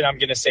prediction, I'm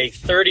going to say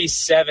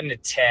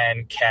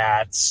 37-10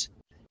 Cats.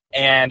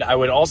 And I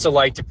would also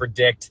like to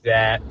predict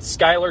that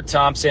Skylar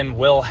Thompson,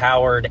 Will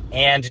Howard,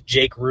 and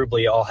Jake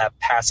Rubley all have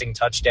passing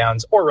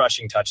touchdowns or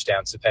rushing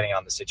touchdowns, depending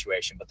on the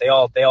situation. But they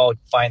all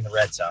find the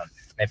red zone.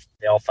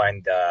 They all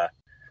find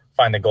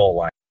the goal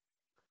line.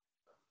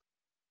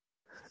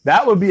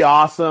 That would be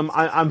awesome.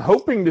 I'm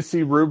hoping to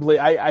see Rubley.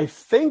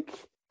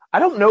 I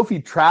don't know if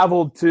he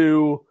traveled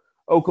to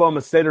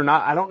Oklahoma State or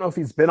not. I don't know if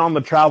he's been on the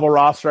travel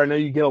roster. I know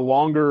you get a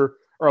larger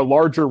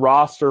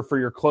roster for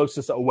your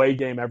closest away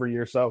game every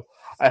year. So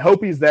I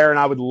hope he's there, and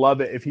I would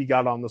love it if he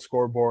got on the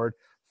scoreboard.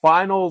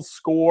 Final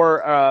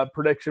score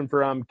prediction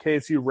from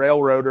KSU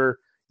Railroader.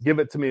 Give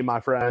it to me,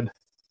 my friend.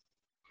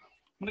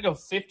 I'm going to go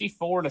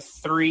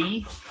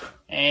 54-3,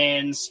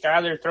 and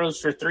Skyler throws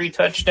for 3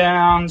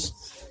 touchdowns,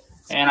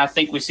 and I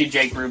think we see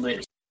Jake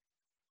Rubley.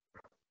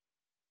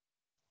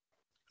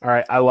 All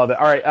right, I love it.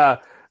 All right,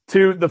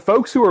 to the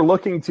folks who are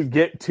looking to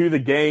get to the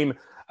game,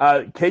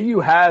 KU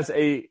has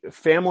a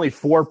family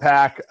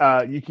 4-pack.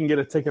 You can get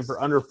a ticket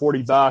for under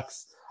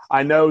 $40.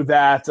 I know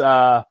that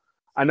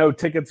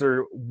tickets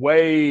are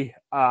way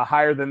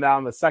higher than that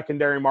on the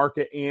secondary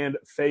market and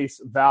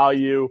face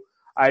value.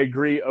 I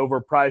agree,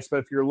 overpriced, but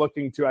if you're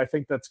looking to, I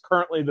think that's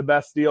currently the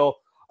best deal.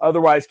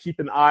 Otherwise, keep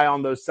an eye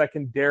on those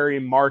secondary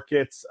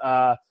markets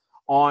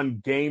on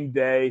game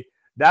day.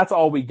 That's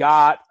all we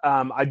got.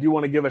 I do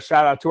want to give a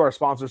shout out to our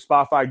sponsor,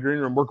 Spotify Green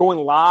Room. We're going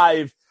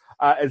live.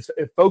 If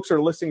folks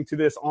are listening to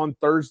this on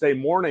Thursday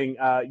morning,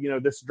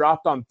 this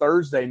dropped on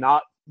Thursday,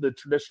 not the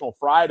traditional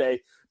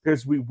Friday,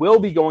 because we will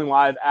be going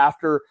live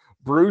after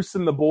Bruce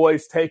and the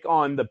boys take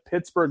on the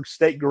Pittsburgh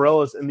State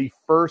Gorillas in the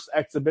first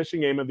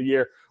exhibition game of the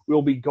year.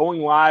 We'll be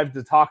going live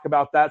to talk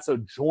about that. So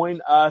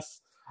join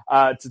us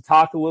to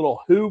talk a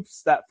little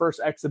hoops, that first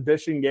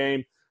exhibition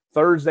game,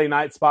 Thursday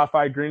night,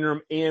 Spotify Green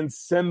Room and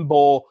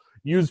Symbol.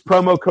 Use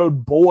promo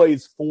code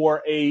BOYS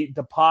for a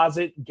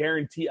deposit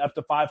guarantee up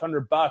to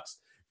 $500.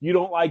 You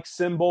don't like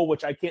Symbol,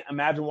 which I can't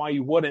imagine why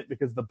you wouldn't,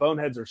 because the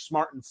Boneheads are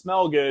smart and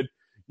smell good.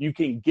 You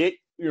can get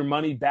your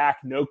money back,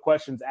 no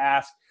questions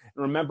asked.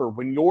 And remember,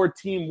 when your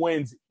team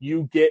wins,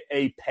 you get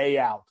a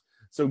payout.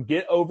 So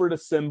get over to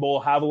Symbol,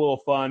 have a little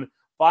fun.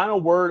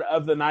 Final word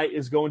of the night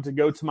is going to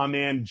go to my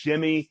man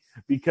Jimmy,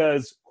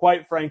 because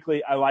quite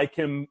frankly, I like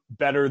him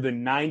better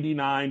than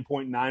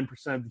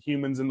 99.9% of the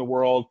humans in the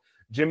world.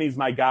 Jimmy's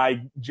my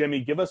guy. Jimmy,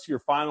 give us your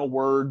final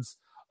words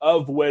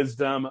of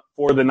wisdom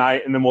for the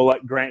night, and then we'll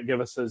let Grant give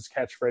us his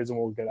catchphrase, and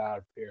we'll get out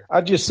of here.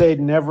 I'd just say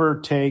never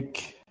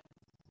take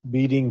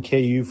beating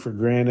KU for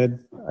granted.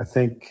 I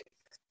think,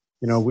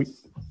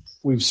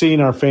 we've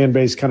seen our fan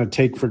base kind of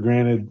take for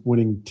granted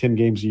winning 10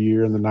 games a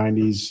year in the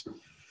 90s.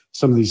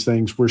 Some of these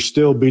things, we're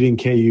still beating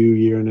KU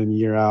year in and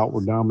year out.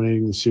 We're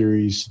dominating the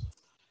series.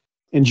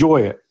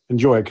 Enjoy it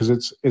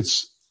because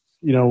it's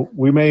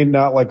we may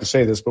not like to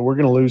say this, but we're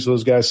going to lose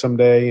those guys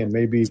someday and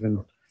maybe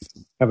even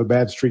have a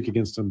bad streak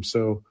against them.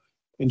 So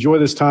enjoy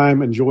this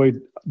time, enjoy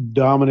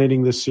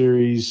dominating this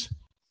series,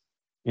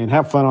 and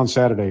have fun on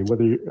Saturday.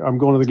 I'm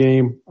going to the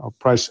game,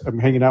 I'm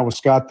hanging out with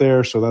Scott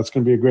there, so that's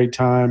going to be a great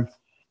time.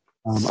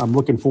 I'm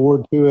looking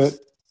forward to it.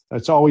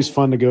 It's always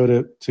fun to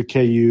go to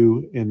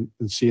KU and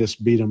see us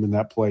beat them in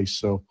that place.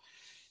 So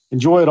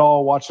enjoy it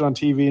all. Watch it on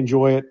TV.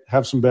 Enjoy it.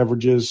 Have some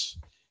beverages.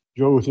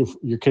 Enjoy it with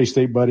your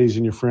K-State buddies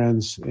and your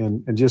friends,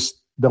 and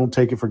just don't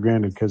take it for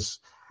granted, because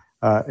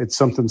it's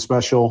something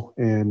special.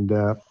 And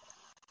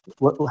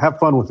have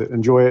fun with it.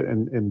 Enjoy it,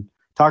 and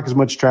talk as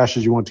much trash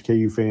as you want to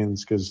KU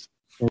fans, because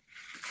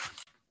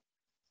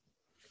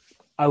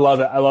I love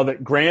it. I love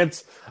it.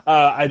 Grant,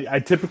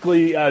 I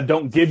typically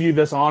don't give you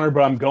this honor,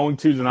 but I'm going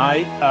to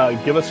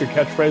tonight. Give us your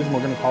catchphrase, and we're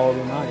going to call it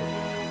a night.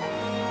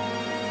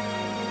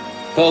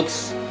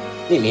 Folks,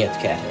 meet me at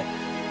the cafe.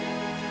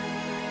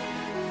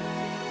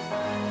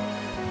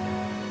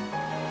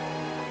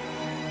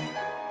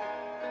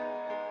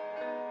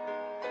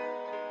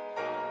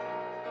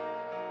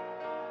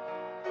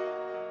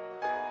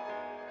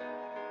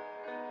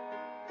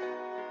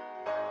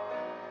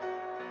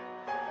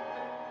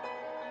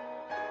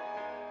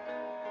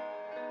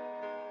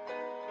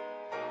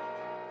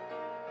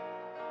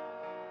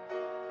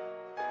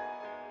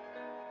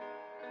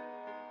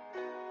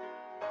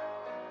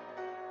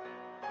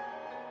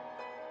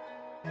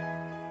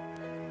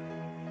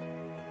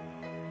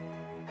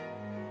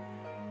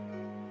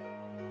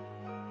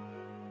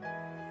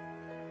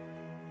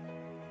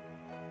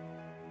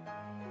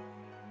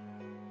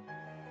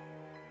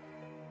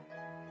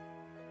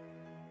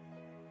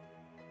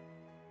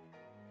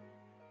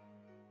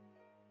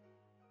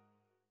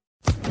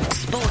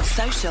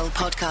 Social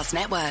Podcast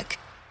Network.